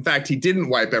out that in fact he didn't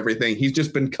wipe everything. He's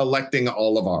just been collecting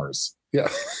all of ours. Yeah.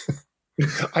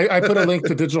 I put a link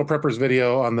to Digital Prepper's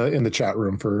video in the chat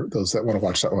room for those that want to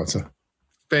watch that one. So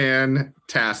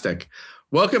fantastic.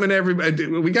 Welcome in everybody.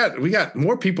 We got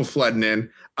more people flooding in.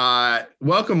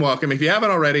 Welcome. If you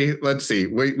haven't already, let's see.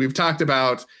 We've talked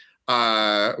about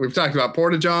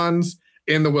Porta Johns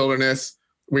in the wilderness.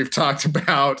 We've talked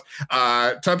about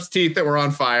Tup's teeth that were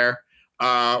on fire.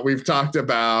 We've talked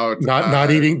about not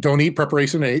eating. Don't eat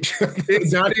Preparation H.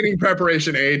 Not eating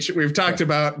Preparation H. We've talked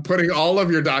about putting all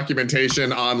of your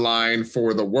documentation online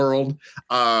for the world,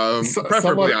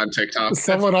 preferably on TikTok.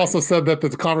 Someone also said that the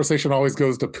conversation always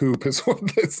goes to poop. Is what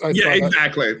this?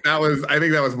 Exactly. I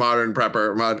think that was modern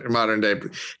prepper, modern day.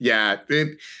 Yeah,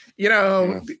 there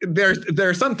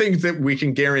are some things that we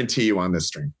can guarantee you on this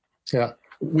stream. Yeah.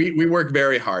 we work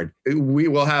very hard. We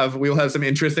will have some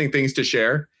interesting things to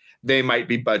share. They might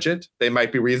be budget, they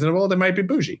might be reasonable, they might be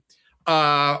bougie.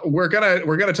 We're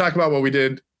gonna talk about what we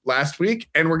did last week,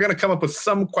 and we're gonna come up with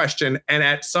some question, and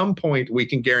at some point we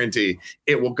can guarantee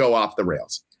it will go off the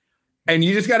rails. And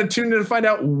you just got to tune in to find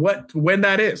out when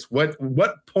that is. What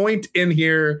point in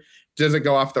here does it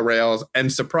go off the rails?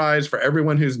 And surprise for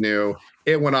everyone who's new,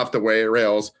 it went off the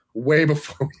rails way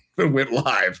before we even went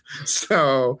live.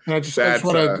 So I just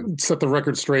want to set the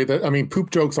record straight. That poop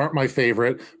jokes aren't my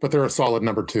favorite, but they're a solid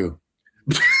number 2.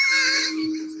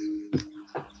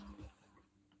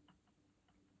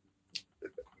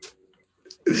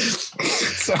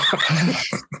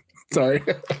 Sorry.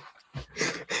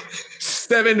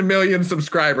 7 million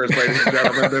subscribers, ladies and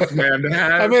gentlemen. This man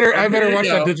has. I better watch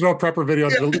that digital prepper video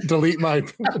and delete my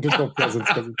digital presence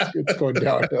because it's going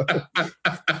down.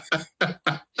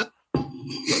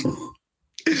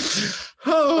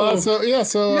 So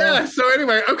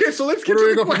anyway, okay. So let's get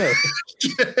to the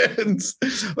questions.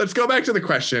 Let's go back to the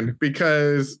question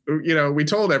because we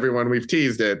told everyone, we've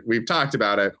teased it, we've talked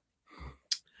about it.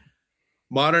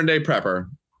 Modern day prepper.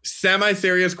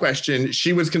 Semi-serious question.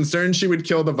 She was concerned she would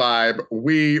kill the vibe.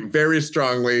 We very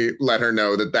strongly let her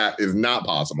know that is not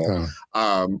possible.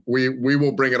 We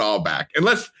will bring it all back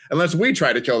unless we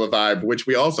try to kill the vibe, which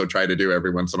we also try to do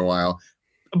every once in a while,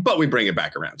 but we bring it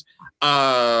back around.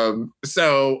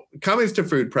 So coming to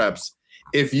food preps,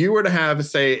 if you were to have,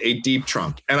 say, a deep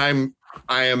trunk, and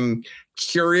I am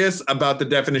curious about the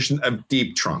definition of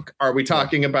deep trunk. Are we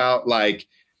talking about like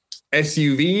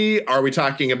SUV? Are we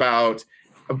talking about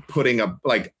putting a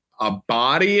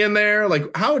body in there? Like,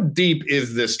 how deep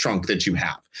is this trunk that you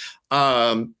have?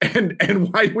 And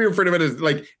why we refer to it as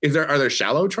like, are there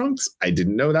shallow trunks? I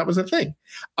didn't know that was a thing.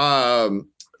 I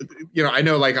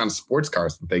know like on sports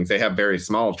cars and things, they have very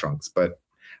small trunks, but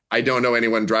I don't know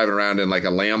anyone driving around in like a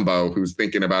Lambo who's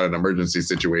thinking about an emergency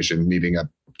situation needing a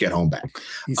get home bag.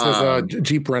 He says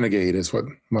Jeep Renegade is what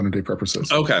modern day prepper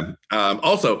says. Okay.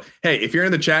 Also, hey, if you're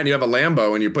in the chat and you have a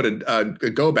Lambo and you put a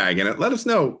go bag in it, let us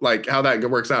know like how that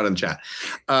works out in chat.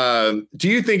 Do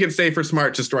you think it's safe or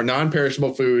smart to store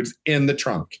non-perishable foods in the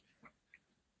trunk?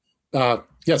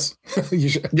 Yes, you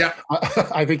should. Yeah,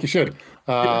 I think you should.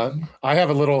 I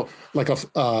have a little like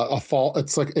a fall.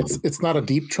 It's like it's not a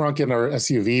deep trunk in our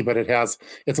SUV, but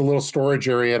it's a little storage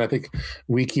area, and I think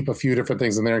we keep a few different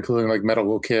things in there, including like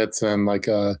medical kits and like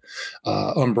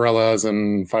umbrellas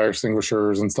and fire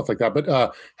extinguishers and stuff like that.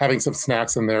 But having some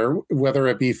snacks in there, whether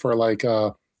it be for like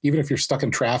even if you're stuck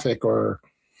in traffic or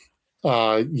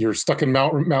you're stuck in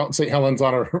Mount St. Helens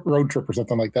on a road trip or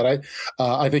something like that.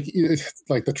 I think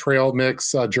like the trail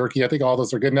mix, jerky, I think all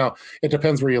those are good. Now it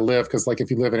depends where you live. Cause like if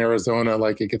you live in Arizona,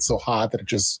 like it gets so hot that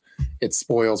it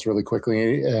spoils really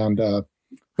quickly. And,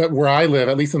 but where I live,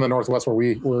 at least in the Northwest where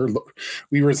we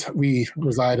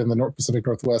reside in the Pacific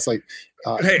Northwest, like,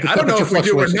 hey, I don't know if we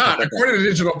do or not. According to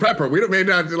Digital Prepper,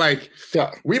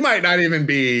 we might not even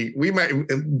be,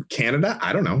 Canada.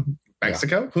 I don't know.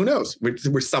 Mexico, who knows?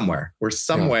 We're somewhere.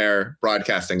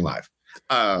 Broadcasting live.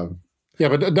 But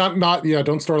not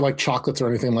don't store like chocolates or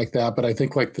anything like that. But I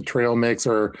think like the trail mix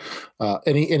or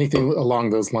anything along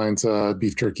those lines.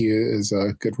 Beef jerky is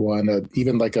a good one.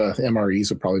 Even like MREs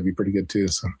would probably be pretty good too.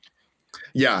 So.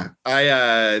 Yeah,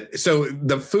 so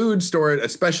the food storage,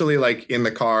 especially like in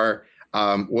the car,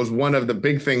 was one of the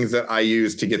big things that I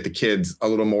used to get the kids a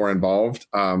little more involved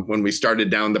when we started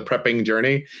down the prepping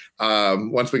journey.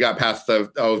 Once we got past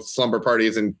the slumber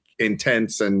parties and in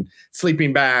tents and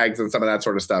sleeping bags and some of that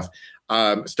sort of stuff,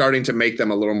 starting to make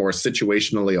them a little more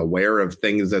situationally aware of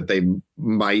things that they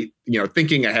might,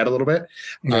 thinking ahead a little bit,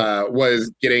 was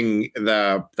getting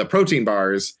the protein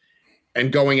bars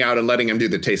and going out and letting them do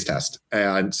the taste test.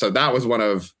 And so that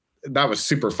was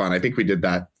super fun. I think we did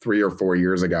that 3 or 4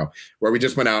 years ago where we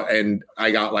just went out and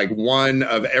I got like one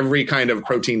of every kind of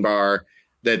protein bar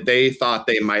that they thought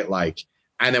they might like.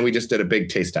 And then we just did a big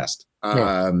taste test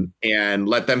and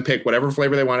let them pick whatever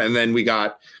flavor they want. And then we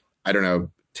got,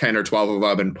 10 or 12 of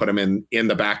them and put them in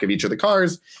the back of each of the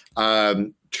cars.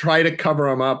 Try to cover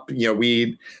them up.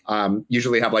 We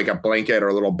usually have like a blanket or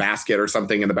a little basket or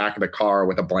something in the back of the car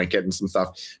with a blanket and some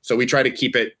stuff. So we try to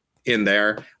keep it in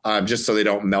there just so they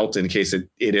don't melt in case it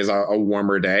is a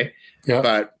warmer day. Yeah.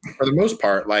 But for the most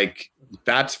part, like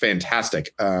that's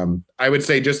fantastic. I would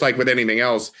say just like with anything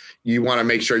else, you want to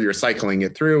make sure you're cycling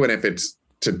it through. And if it's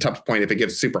to Tup's point, if it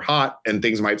gets super hot and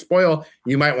things might spoil,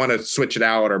 you might want to switch it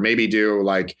out or maybe do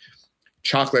like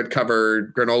chocolate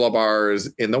covered granola bars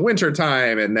in the winter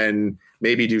time and then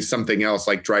maybe do something else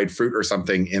like dried fruit or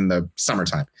something in the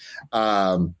summertime.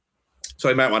 So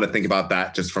I might want to think about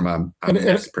that just from a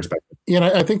perspective.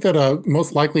 Yeah, I think that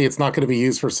most likely it's not going to be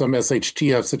used for some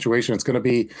SHTF situation. It's going to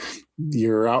be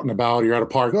you're out and about, you're at a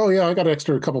park. Oh yeah, I got an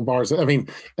extra couple bars. I mean,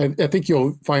 I think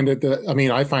you'll find it that. I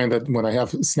mean, I find that when I have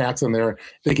snacks in there,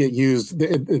 they get used.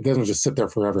 It doesn't just sit there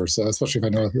forever. So especially if I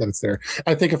know that it's there.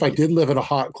 I think if I did live in a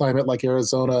hot climate like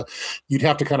Arizona, you'd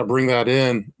have to kind of bring that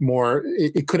in more.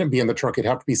 It couldn't be in the trunk. It'd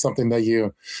have to be something that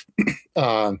you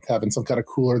have in some kind of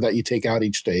cooler that you take out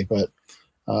each day. But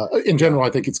in general, I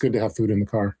think it's good to have food in the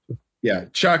car. Yeah.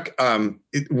 Chuck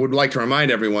would like to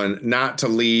remind everyone not to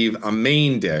leave a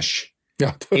main dish.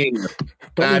 Yeah.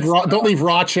 Don't leave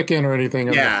raw chicken or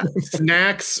anything. Yeah.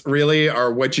 Snacks really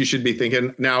are what you should be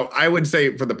thinking. Now, I would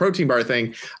say for the protein bar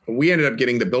thing, we ended up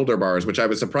getting the Builder bars, which I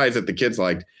was surprised that the kids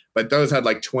liked, but those had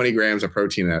like 20 grams of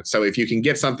protein in it. So if you can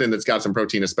get something that's got some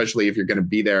protein, especially if you're going to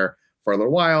be there for a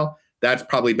little while, that's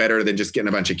probably better than just getting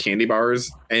a bunch of candy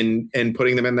bars and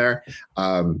putting them in there.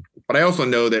 But I also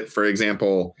know that, for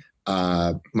example,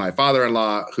 my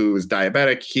father-in-law, who is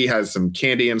diabetic, he has some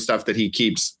candy and stuff that he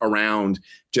keeps around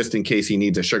just in case he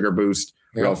needs a sugar boost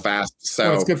real fast.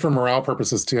 So it's good for morale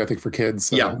purposes too, I think, for kids.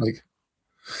 So, yeah.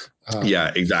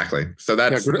 Yeah, exactly. So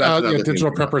that's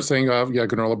digital prepper saying,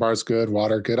 granola bars good,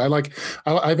 water good.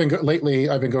 I've been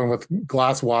going with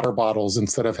glass water bottles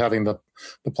instead of having the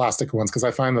plastic ones, because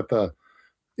I find that the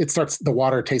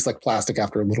water tastes like plastic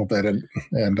after a little bit, and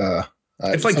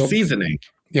it's like seasoning.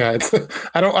 Yeah,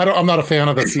 I'm not a fan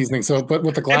of the seasoning. So, but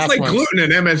with the glass, it's like gluten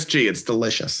and MSG. It's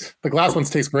delicious. The glass ones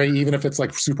taste great, even if it's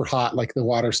like super hot. Like the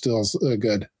water still's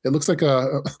good. It looks like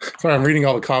sorry, I'm reading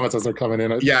all the comments as they're coming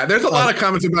in. Yeah, there's a lot of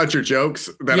comments about your jokes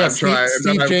that I'm trying.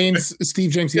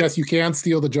 Steve James, yes, you can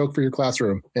steal the joke for your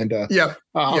classroam, and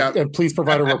and please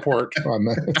provide a report on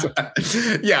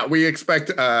that. Yeah, we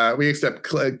accept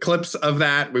clips of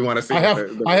that. We want to see.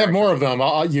 I have more of them.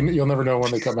 You'll never know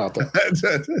when they come out though.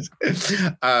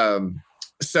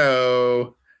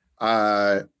 So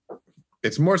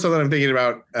it's more so that I'm thinking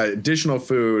about additional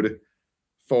food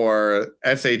for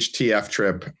SHTF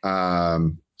trip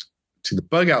to the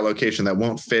bug out location that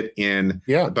won't fit in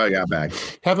the bug out bag.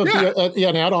 Have an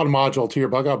add-on module to your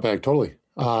bug out bag. Totally.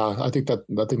 I think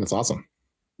that's awesome.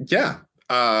 Yeah.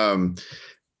 I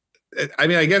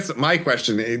mean, I guess my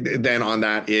question then on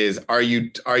that is, are you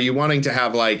wanting to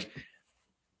have, like,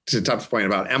 to Tup's point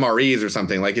about MREs or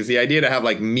something, like, is the idea to have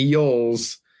like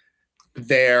meals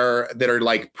there that are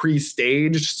like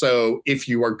pre-staged? So if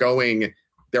you are going,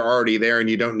 they're already there and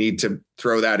you don't need to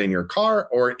throw that in your car?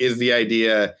 Or is the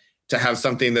idea to have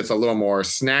something that's a little more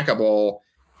snackable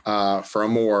for a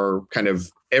more kind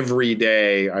of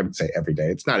everyday, I would say every day.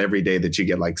 It's not every day that you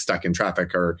get like stuck in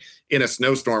traffic or in a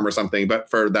snowstorm or something, but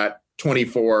for that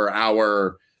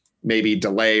 24-hour maybe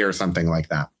delay or something like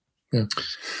that. Yeah,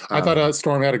 I thought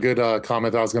Storm had a good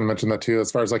comment. I was going to mention that too, as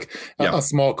far as like a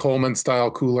small Coleman style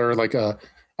cooler. Like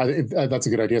that's a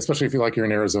good idea, especially if you like you're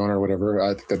in Arizona or whatever.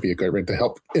 I think that'd be a great way to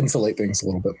help insulate things a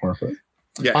little bit more. But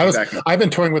yeah, exactly. I've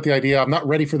been toying with the idea. I'm not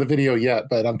ready for the video yet,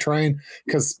 but I'm trying,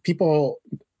 because people,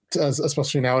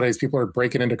 especially nowadays, people are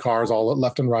breaking into cars all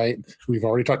left and right. We've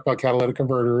already talked about catalytic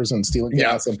converters and stealing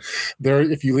gas, and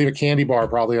if you leave a candy bar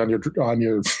probably on your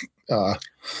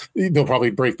they'll probably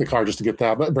break the car just to get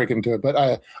that, but break into it.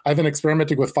 But I've been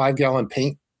experimenting with 5-gallon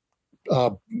paint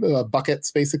buckets,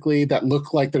 basically, that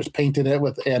look like there's paint in it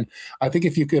and I think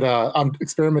if you could, I'm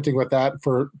experimenting with that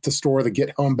to store the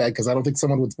get home bag, because I don't think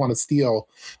someone would want to steal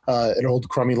an old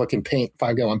crummy looking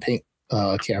 5-gallon paint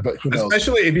can, but who knows?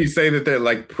 Especially if you say that they're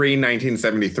like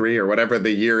pre-1973 or whatever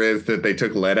the year is that they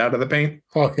took lead out of the paint.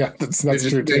 Oh yeah, that's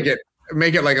true too.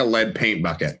 Make it like a lead paint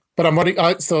bucket. But I'm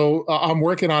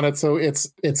working on it. So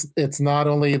it's not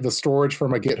only the storage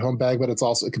from a get home bag, but it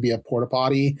could be a porta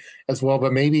potty as well.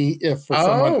 But maybe if for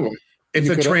someone, it's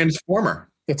a transformer.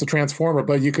 It's a transformer,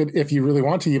 but you could, if you really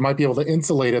want to, you might be able to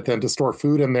insulate it then to store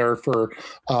food in there for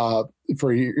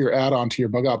your add-on to your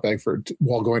bug out bag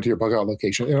while going to your bug out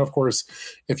location. And of course,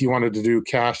 if you wanted to do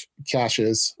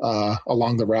caches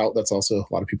along the route, that's also,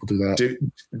 a lot of people do that.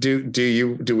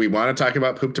 Do we want to talk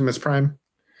about Pooptimus Prime?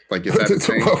 Like, is that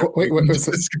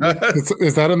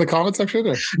is that in the comment section?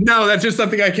 Or? No, that's just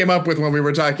something I came up with when we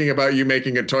were talking about you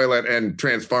making a toilet and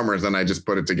Transformers, and I just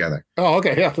put it together. Oh,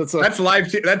 okay, yeah, that's live.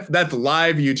 That's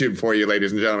live YouTube for you,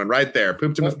 ladies and gentlemen, right there.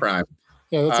 Pooptimus Prime.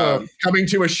 Yeah, that's coming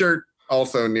to a shirt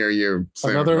also near you.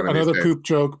 Soon, another poop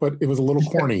joke, but it was a little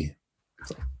corny.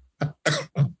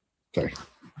 Sorry.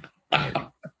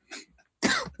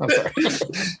 I'm sorry.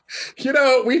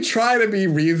 We try to be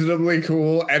reasonably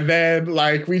cool, and then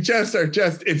like we just are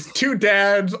it's two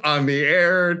dads on the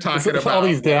air talking about all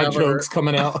these dad jokes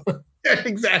coming out. Yeah,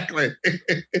 exactly.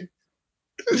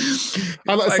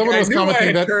 Someone was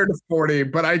commenting that turned 40,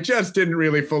 but I just didn't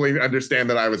really fully understand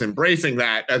that I was embracing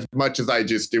that as much as I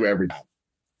just do every time.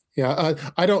 Yeah,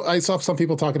 I saw some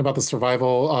people talking about the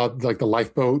survival, like the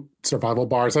lifeboat survival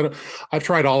bars. I've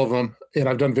tried all of them, and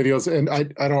I've done videos, and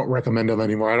I don't recommend them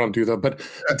anymore. I don't do them. But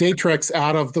Daytrix,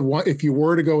 out of the one, if you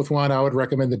were to go with one, I would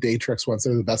recommend the Daytrix ones.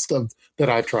 They're the best of that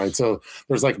I've tried. So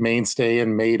there's like Mainstay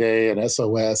and Mayday and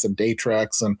SOS and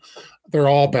Daytrix, and they're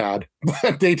all bad.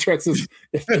 But Daytrix is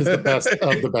the best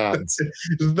of the bads.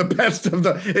 It's the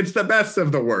best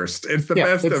of the worst. It's the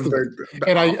best of the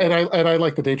and I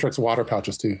like the Daytrix water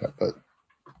pouches too. But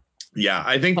yeah,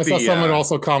 I think I saw someone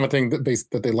also commenting that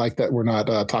they like that we're not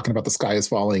talking about the sky is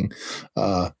falling.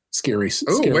 Scary.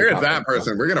 Oh, where is that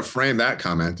person? We're gonna frame that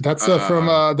comment. That's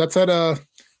from that's at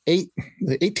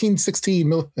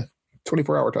 1816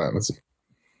 24-hour time. Let's see.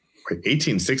 Wait,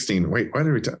 1816. Wait, why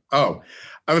did we talk? Oh,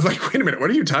 I was like, wait a minute, what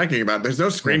are you talking about? There's no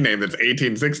screen name that's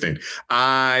 1816.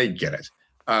 I get it.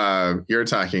 You're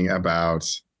talking about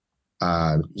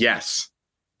yes,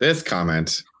 this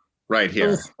comment right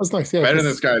here. That's nice. Yeah, better than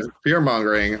this guy's fear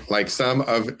mongering like some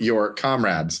of your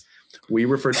comrades. We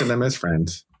refer to them as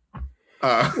friends.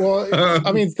 Well,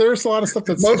 I mean, there's a lot of stuff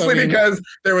that's mostly because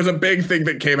there was a big thing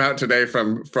that came out today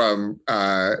from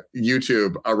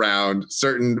YouTube around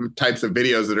certain types of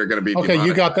videos that are going to be okay.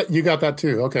 You got that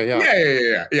too. Okay, yeah.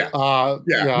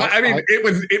 I mean,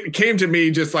 it came to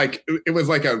me just like it was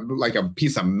like a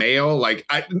piece of mail. Like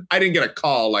I didn't get a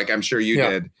call like I'm sure you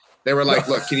did. They were like,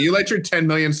 look, can you let your 10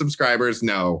 million subscribers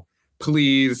know,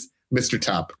 please, Mr.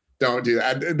 Top, don't do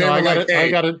that. I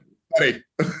got it, buddy.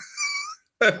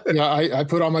 Yeah, I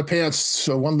put on my pants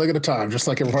so one leg at a time, just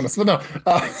like everyone else. But no.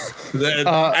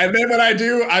 And then what I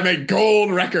do, I make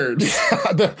gold records.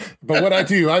 But what I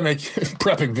do, I make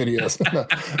prepping videos.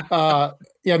 I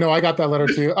got that letter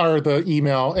too, or the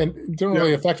email, and it didn't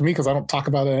really affect me because I don't talk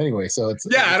about it anyway. So I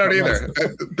don't either.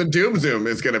 The Doom Zoom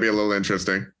is going to be a little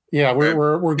interesting. Yeah,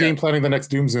 we're game planning the next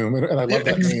Doom Zoom, and I love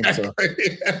that name. So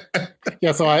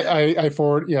so I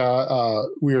forward.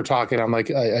 We were talking. I'm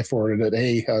like, I forwarded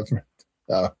it.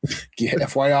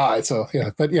 FYI. So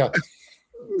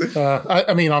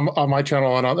I mean, on my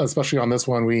channel and especially on this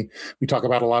one, we talk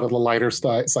about a lot of the lighter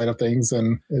side of things,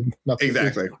 and nothing.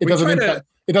 Exactly. It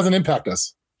doesn't impact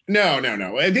us. No.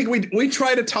 I think we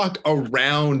try to talk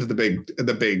around the big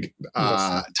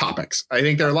topics. I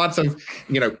think there are lots of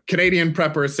Canadian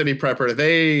prepper, city prepper.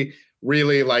 They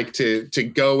really like to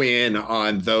go in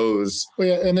on those. Well,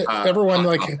 yeah, and everyone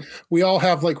we all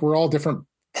have we're all different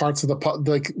parts of the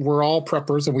we're all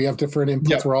preppers and we have different inputs.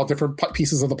 Yep. We're all different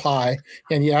pieces of the pie,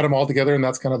 and you add them all together, and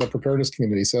that's kind of the preparedness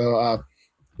community. So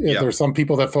there's some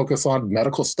people that focus on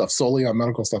medical stuff, solely on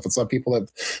medical stuff, and some people that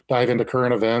dive into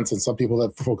current events, and some people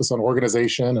that focus on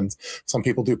organization, and some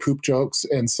people do poop jokes.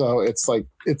 And so it's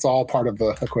all part of the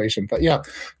equation. But yeah,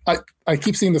 I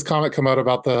keep seeing this comment come out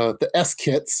about the S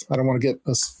kits. I don't want to get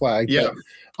this flagged. Yeah,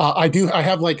 but, I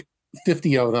have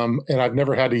 50 of them, and I've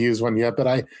never had to use one yet,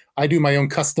 but I do my own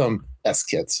custom S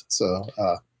kits. So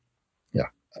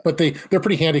but they're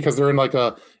pretty handy because they're in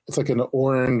it's like an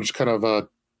orange kind of a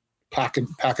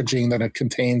packaging that it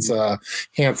contains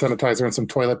hand sanitizer and some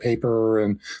toilet paper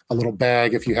and a little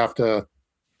bag if you have to.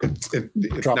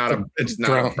 It's not a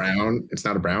brown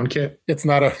kit. It's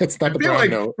not the brown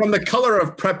note. From the color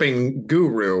of prepping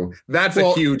guru, that's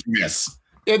a huge miss.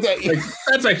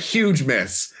 That's a huge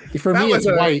miss. For me, it's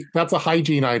white. That's a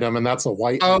hygiene item, and that's a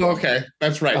white. Oh, okay,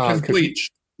 that's right. Because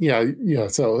bleach. Yeah.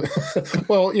 So,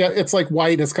 well, yeah, it's like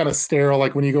white. It's kind of sterile.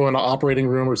 Like when you go in an operating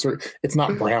room, it's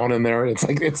not brown in there. It's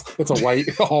it's a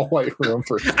white, all white room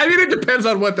for. I mean, it depends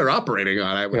on what they're operating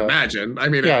on. I would imagine. I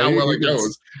mean, how well it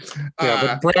goes.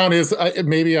 Yeah, but brown is.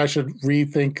 Maybe I should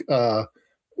rethink the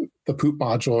poop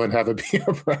module and have it be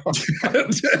a brown.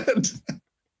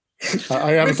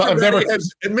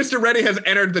 Mr. Reddy has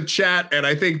entered the chat, and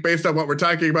I think based on what we're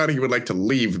talking about, he would like to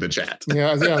leave the chat.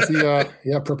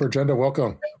 Prepper Agenda,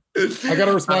 welcome. I got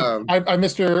to respond. I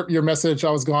missed your message.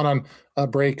 I was gone on a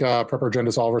break. Prepper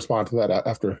Agenda, so I'll respond to that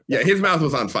after. Yeah, his mouth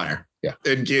was on fire. Yeah.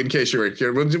 In case you were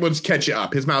here, we'll just catch you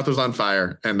up. His mouth was on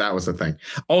fire, and that was the thing.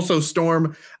 Also,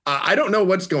 Storm, I don't know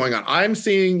what's going on. I'm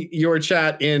seeing your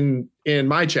chat in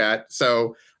my chat,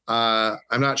 so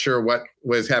I'm not sure what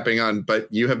was happening on, but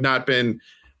you have not been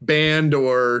banned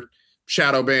or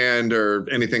shadow banned or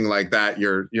anything like that.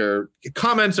 Your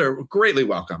comments are greatly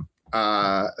welcome,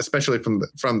 especially from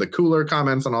the cooler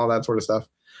comments and all that sort of stuff.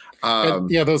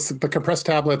 The compressed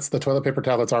tablets, the toilet paper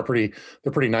tablets they're pretty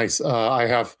nice. I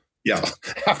have. Yeah.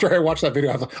 After I watched that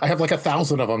video, I have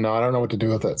 1,000 of them now. I don't know what to do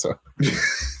with it. So,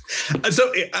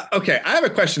 okay, I have a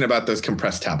question about those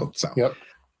compressed tablets. So. Yep.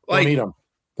 Don't eat them.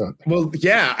 Well,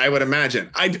 yeah, I would imagine.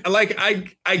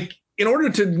 In order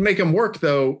to make them work,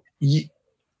 though, you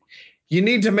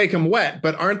need to make them wet,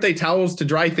 but aren't they towels to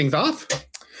dry things off?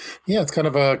 Yeah, it's kind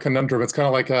of a conundrum. It's kind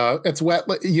of like it's wet.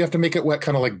 You have to make it wet,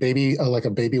 kind of like like a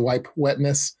baby wipe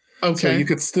wetness. Okay. So you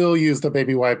could still use the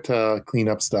baby wipe to clean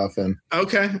up stuff. And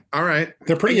okay, all right.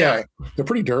 They're pretty. They're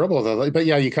pretty durable though. But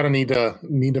yeah, you kind of need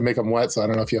to make them wet. So I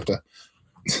don't know if you have to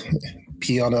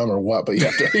pee on them or what, but you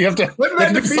have to. Wouldn't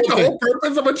that defeat the whole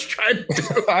purpose of what you're trying to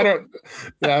do? I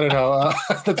don't know.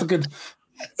 That's a good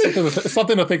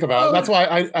something to think about. That's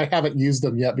why I haven't used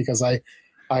them yet, because I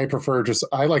prefer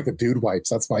I like the dude wipes.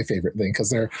 That's my favorite thing, because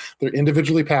they're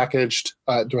individually packaged.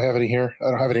 Do I have any here?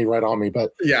 I don't have any right on me,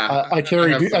 but yeah, I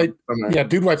carry.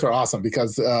 Dude wipes are awesome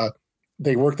because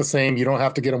they work the same. You don't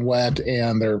have to get them wet,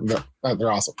 and they're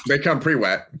awesome. They come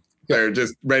pre-wet. Yeah. They're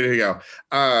just ready to go.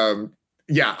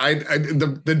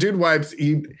 The dude wipes.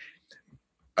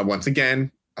 Once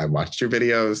again, I watched your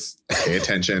videos. Pay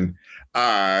attention.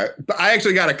 But I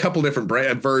actually got a couple different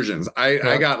versions.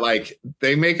 I got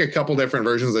they make a couple different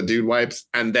versions of dude wipes,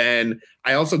 and then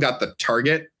I also got the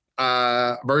Target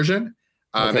version.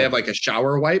 They have like a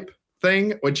shower wipe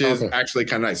thing, which is actually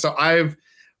kind of nice. So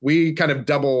we kind of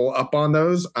double up on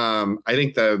those. I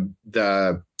think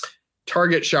the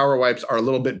Target shower wipes are a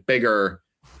little bit bigger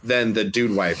than the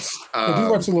dude wipes. The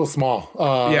dude wipes are a little small.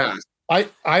 Yeah.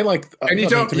 I like, and you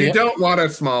don't want a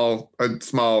small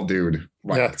dude.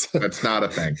 Yeah, that's not a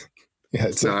thing. Yeah,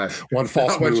 it's not one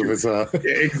false move is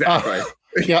exactly.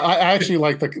 Yeah, I actually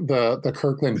like the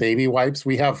Kirkland baby wipes.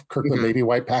 We have Kirkland baby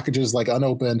wipe packages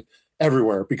unopened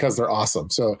everywhere because they're awesome.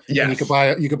 So you could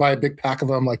buy a big pack of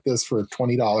them like this for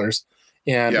 $20.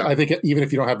 And I think even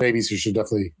if you don't have babies, you should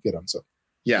definitely get them. So.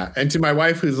 Yeah. And to my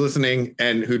wife who's listening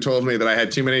and who told me that I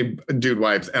had too many dude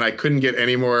wipes and I couldn't get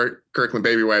any more Kirkland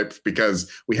baby wipes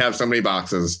because we have so many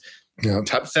boxes. Yeah.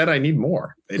 Tup said I need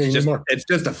more. It's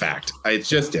just a fact. It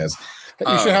just is.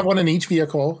 You should have one in each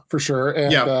vehicle for sure.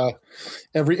 And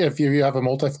if you have a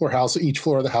multi-floor house, each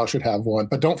floor of the house should have one.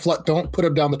 But don't put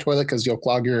them down the toilet because you'll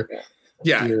clog your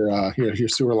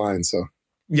sewer line. So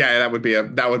that would be a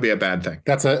bad thing.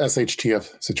 That's a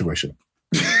SHTF situation.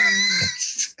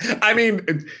 I mean,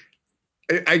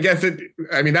 I guess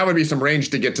that would be some range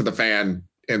to get to the fan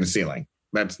in the ceiling.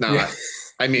 That's not. Yeah.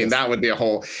 I mean, that would be a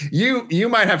whole. You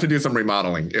might have to do some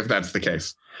remodeling if that's the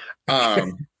case.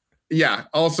 Yeah.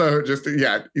 Also, just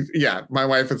my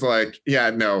wife is like,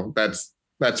 no,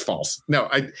 that's false. No,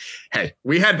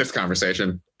 we had this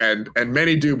conversation, and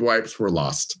many dude wipes were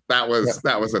lost. That was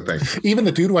the thing. Even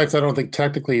the dude wipes, I don't think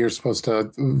technically you're supposed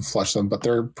to flush them, but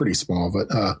they're pretty small. But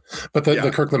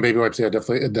the Kirkland baby wipes,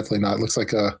 definitely not. It looks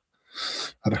like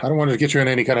I don't want to get you in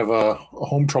any kind of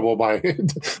home trouble by.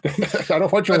 I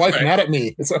don't want your wife mad at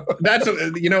me. So. That's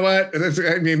you know what?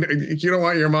 You don't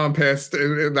want your mom pissed.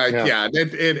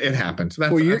 It happens.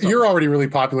 You're already really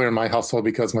popular in my household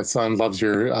because my son loves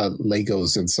your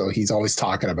Legos, and so he's always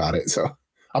talking about it. So.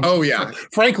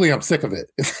 Frankly, I'm sick of it.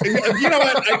 You know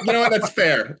what? That's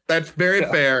fair. That's very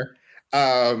fair.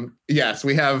 Yes,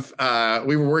 we have.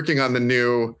 We were working on the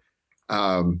new.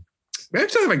 We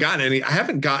actually haven't gotten any. I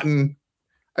haven't gotten.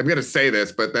 I'm going to say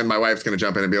this, but then my wife's going to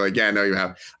jump in and be like, "Yeah, no, you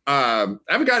have." I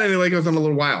haven't gotten any Legos in a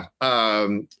little while.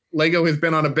 Lego has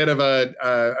been on a bit of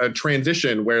a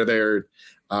transition where they're.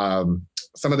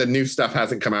 Some of the new stuff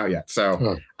hasn't come out yet.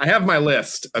 So I have my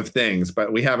list of things,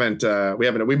 but we haven't,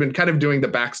 we've been kind of doing the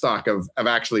backstock of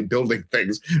actually building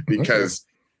things because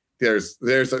there is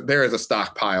a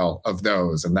stockpile of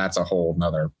those. And that's a whole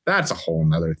nother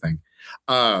thing.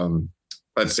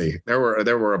 Let's see. There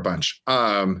were a bunch,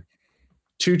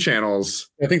 2 channels.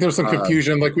 I think there's some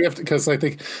confusion. We have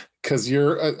to, because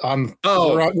you're on,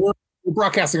 we're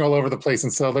broadcasting all over the place,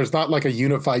 and so there's not a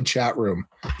unified chat room.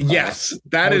 Yes,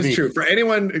 that is true. For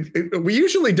anyone, we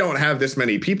usually don't have this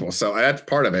many people, so that's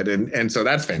part of it, and so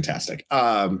that's fantastic.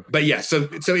 But yeah, so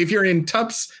if you're in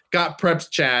Tup's Got Preps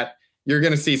chat, you're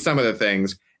going to see some of the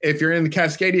things. If you're in the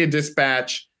Cascadia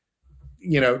Dispatch,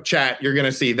 chat, you're going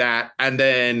to see that, and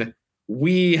then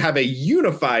we have a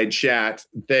unified chat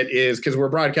that is because we're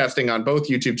broadcasting on both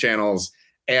YouTube channels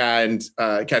and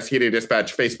Cascadia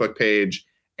Dispatch Facebook page.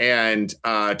 And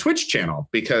Twitch channel,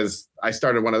 because I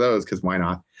started one of those because why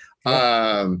not?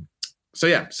 Yeah.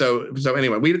 So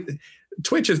anyway,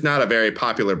 Twitch is not a very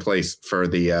popular place for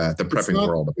the prepping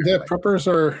world. The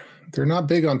preppers they're not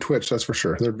big on Twitch, that's for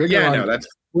sure. They're bigger.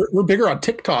 We're bigger on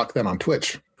TikTok than on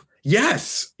Twitch.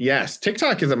 Yes.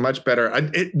 TikTok is a much better.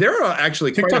 There are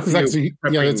actually TikTok is actually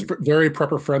it's very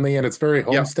prepper friendly and it's very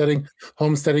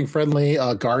homesteading friendly,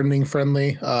 gardening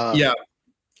friendly.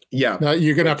 Yeah. Now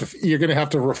you're gonna have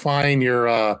to refine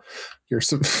your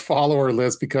follower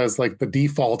list, because like the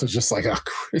default is just like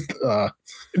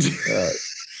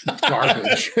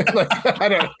garbage. Like, I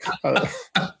don't.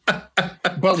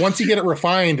 But once you get it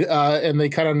refined, and they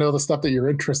kind of know the stuff that you're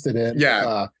interested in,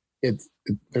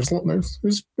 there's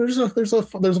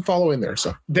a following there.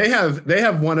 So they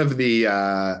have one of the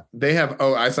I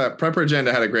saw Prepper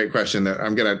Agenda had a great question that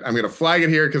I'm gonna flag it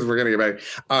here because we're gonna get back.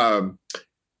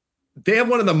 They have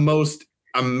one of the most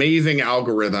amazing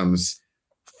algorithms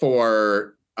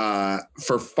for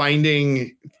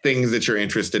finding things that you're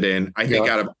interested in. I think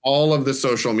out of all of the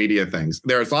social media things,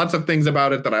 there's lots of things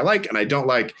about it that I like and I don't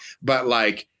like, but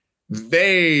like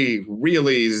they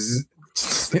really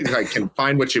can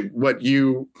find what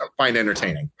you find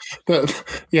entertaining.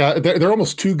 They're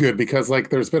almost too good, because like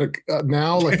there's been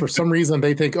now like for some reason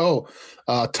they think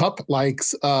Tup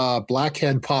likes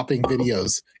blackhead popping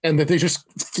videos, and that they just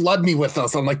flood me with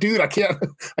those. I'm like, dude, I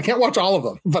can't watch all of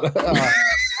them, but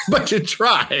but you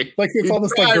try. Like it's all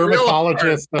this like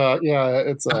dermatologist.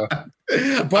 It's but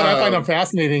I find them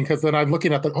fascinating, because then I'm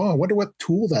looking at I wonder what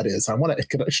tool that is.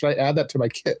 Should I add that to my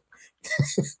kit?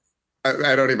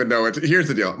 I don't even know it. Here's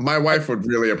the deal. My wife would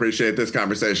really appreciate this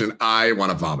conversation. I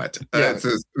want to vomit. This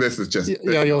is just.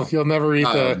 You'll never eat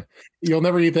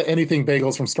the anything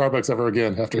bagels from Starbucks ever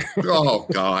again after. Oh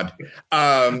God.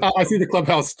 I see the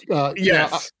Clubhouse.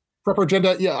 Yes. Prepper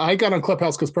Agenda. Yeah, I got on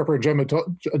Clubhouse because Prepper Agenda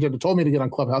told me to get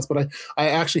on Clubhouse, but I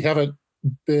actually haven't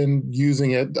been using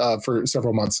it for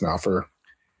several months now.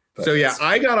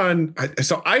 I got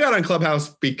on Clubhouse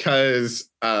because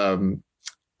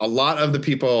a lot of the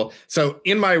people. So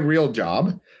in my real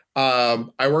job,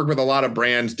 I work with a lot of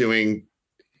brands doing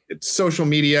social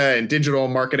media and digital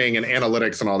marketing and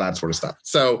analytics and all that sort of stuff.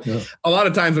 So a lot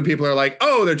of times when people are like,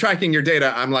 "Oh, they're tracking your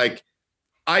data," I'm like,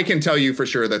 I can tell you for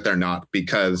sure that they're not,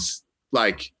 because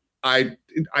like I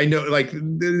know like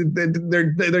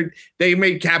they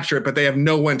may capture it, but they have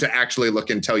no one to actually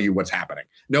look and tell you what's happening.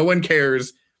 No one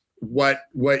cares what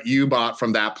you bought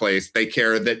from that place. They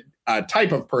care that a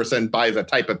type of person buys a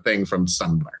type of thing from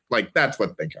somewhere. Like that's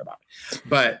what they care about.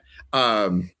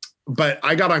 But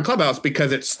I got on Clubhouse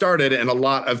because it started, and a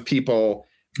lot of people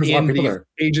in the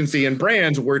agency and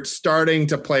brands were starting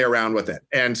to play around with it.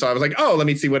 And so I was like, oh, let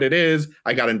me see what it is.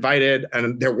 I got invited,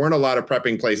 and there weren't a lot of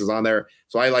prepping places on there.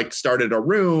 So I like started a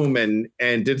room and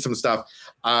did some stuff.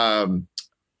 What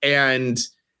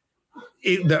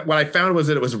I found was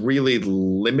that it was really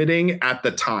limiting at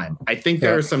the time. I think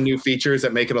there are some new features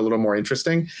that make it a little more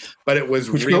interesting, but it was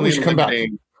really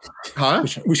limiting. Huh?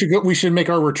 We should make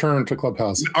our return to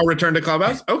Clubhouse. Our return to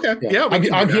Clubhouse? Okay. Yeah.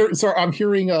 I'm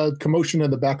hearing a commotion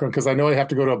in the background because I know I have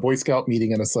to go to a Boy Scout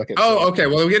meeting in a second. Oh, okay.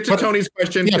 Well, we'll get to Tony's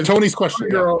question. Yeah, Tony's question.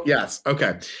 Girl, yes.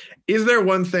 Okay. Is there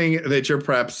one thing that your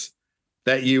preps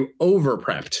that you over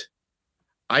prepped?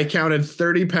 I counted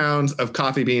 30 pounds of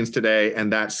coffee beans today,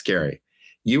 and that's scary.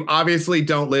 You obviously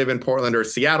don't live in Portland or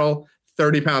Seattle.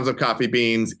 30 pounds of coffee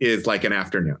beans is like an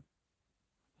afternoon.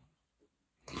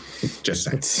 Just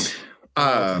saying.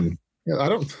 I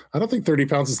don't think 30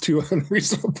 pounds is too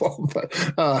unreasonable, but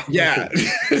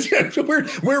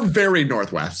we're very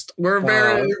Northwest. We're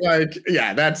very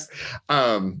that's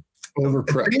over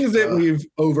prepped. Things that we've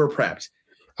over prepped.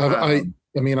 I've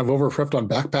over prepped on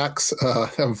backpacks,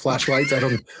 flashlights. I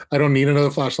don't need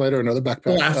another flashlight or another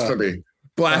backpack.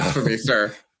 Blasphemy,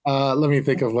 sir. Let me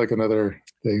think of like another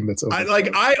thing that's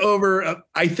over.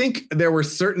 I think there were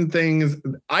certain things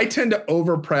I tend to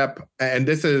over prep, and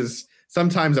this is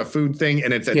sometimes a food thing,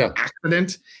 and it's an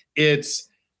accident. It's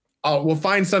we'll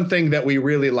find something that we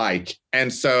really like,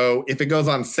 and so if it goes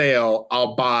on sale,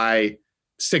 I'll buy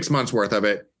 6 months worth of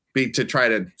it to try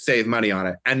to save money on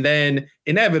it, and then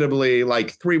inevitably,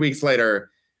 like 3 weeks later,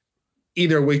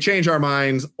 either we change our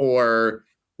minds or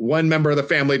one member of the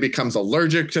family becomes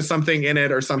allergic to something in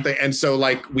it or something. And so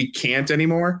like we can't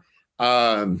anymore.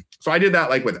 So I did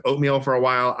that like with oatmeal for a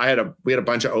while. We had a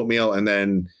bunch of oatmeal, and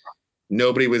then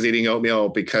nobody was eating oatmeal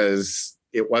because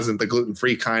it wasn't the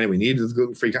gluten-free kind, and we needed the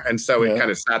gluten-free kind. And so it kind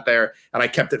of sat there, and I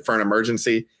kept it for an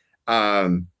emergency.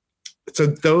 So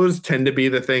those tend to be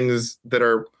the things that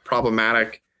are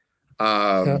problematic.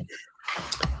 I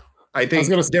think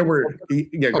go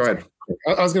ahead.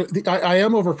 I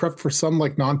am over prepped for some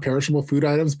like non-perishable food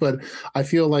items, but I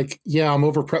feel like, I'm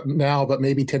over prepped now, but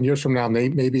maybe 10 years from now,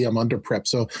 maybe I'm under prepped.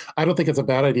 So I don't think it's a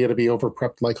bad idea to be over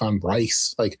prepped like on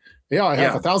rice. Like, I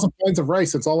have 1,000 pounds of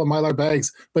rice. It's all in Mylar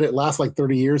bags, but it lasts like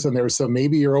 30 years in there. So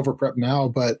maybe you're over prepped now,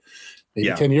 but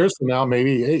maybe 10 years from now,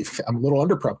 maybe I'm a little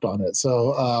under prepped on it.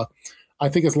 So I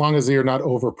think as long as you're not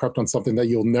over prepped on something that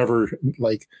you'll never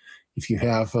like, if you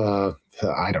have,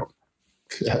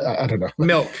 I don't know.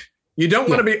 Milk. You don't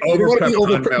want to be over-prepped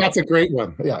on milk. That's a great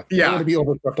one. Yeah. You don't want to be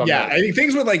over-prepped on milk. I think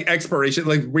things with like expiration,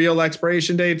 like real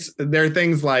expiration dates, there are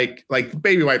things like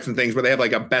baby wipes and things where they have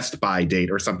like a best buy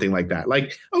date or something like that.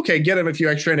 Like, okay, get them a few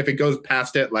extra. And if it goes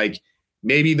past it, like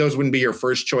maybe those wouldn't be your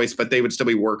first choice, but they would still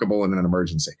be workable in an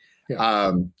emergency.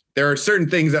 Yeah. There are certain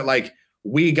things that like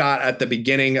we got at the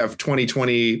beginning of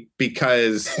 2020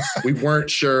 because we weren't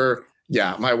sure.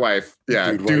 Yeah, my wife.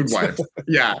 Yeah, dude wife.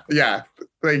 Yeah.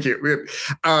 Thank you.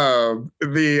 So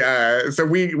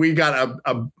we got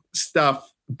a stuff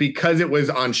because it was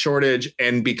on shortage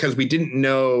and because we didn't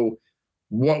know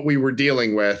what we were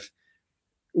dealing with.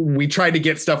 We tried to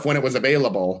get stuff when it was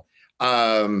available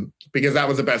because that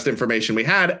was the best information we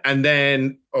had. And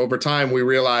then over time, we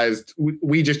realized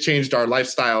we just changed our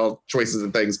lifestyle choices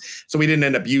and things, so we didn't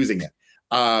end up using it.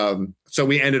 So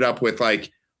we ended up with like,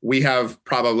 we have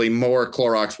probably more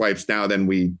Clorox wipes now than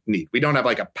we need. We don't have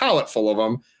like a pallet full of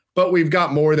them, but we've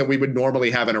got more than we would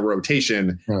normally have in a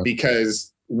rotation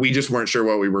because we just weren't sure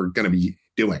what we were going to be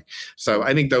doing. So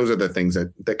I think those are the things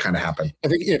that kind of happen. I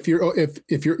think if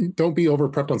you're don't be over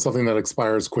prepped on something that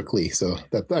expires quickly. So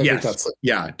I think that's it.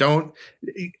 Yeah. Don't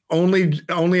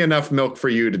only enough milk for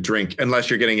you to drink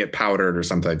unless you're getting it powdered or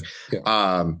something,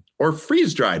 or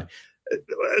freeze dried.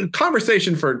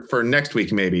 Conversation for next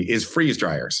week maybe is freeze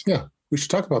dryers. Yeah, we should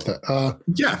talk about that.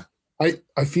 Yeah.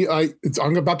 I feel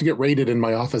I'm about to get raided in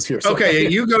my office here. So. Okay,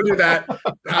 you go do that.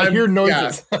 I hear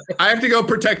noises. Yeah, I have to go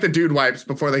protect the dude wipes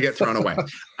before they get thrown away.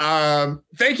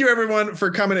 Thank you everyone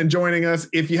for coming and joining us.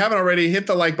 If you haven't already, hit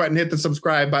the like button, hit the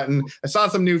subscribe button. I saw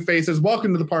some new faces.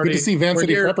 Welcome to the party. Good to see Van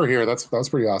City Prepper here. That was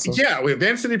pretty awesome. Yeah, we have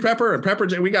Van City Prepper and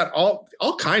Prepper. We got all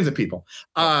kinds of people.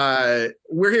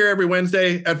 We're here every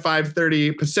Wednesday at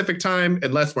 5:30 Pacific time,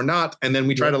 unless we're not, and then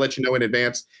we try to let you know in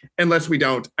advance, unless we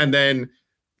don't, and then.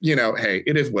 You know, hey,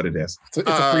 it is what it is.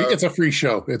 It's a free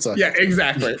show.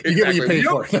 Exactly. You get what you pay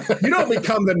for. You don't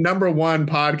become the number one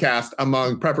podcast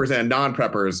among preppers and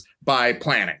non-preppers by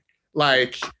planning.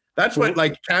 Like that's what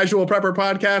like casual prepper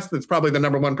podcast. That's probably the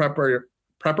number one prepper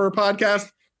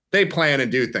podcast. They plan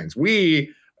and do things.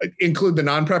 We include the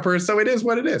non-preppers, so it is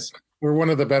what it is. We're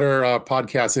one of the better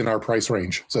podcasts in our price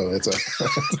range. So it's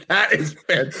that is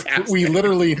fantastic. We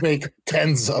literally make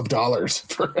tens of dollars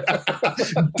for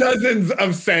dozens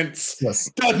of cents.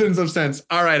 Yes. Dozens of cents.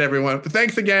 All right, everyone.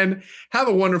 Thanks again. Have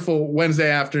a wonderful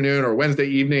Wednesday afternoon or Wednesday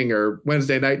evening or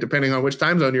Wednesday night, depending on which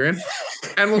time zone you're in.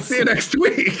 And we'll see you next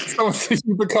week. So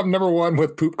you become number one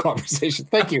with poop conversation.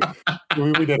 Thank you.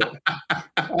 We did it.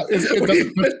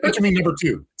 That should mean number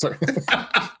two. Sorry.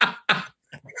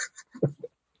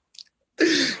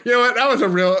 You know what? That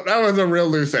was a real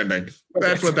loose ending.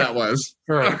 That's what that was.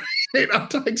 All right. I'll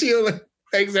talk to you later.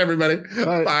 Thanks, everybody.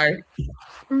 Bye.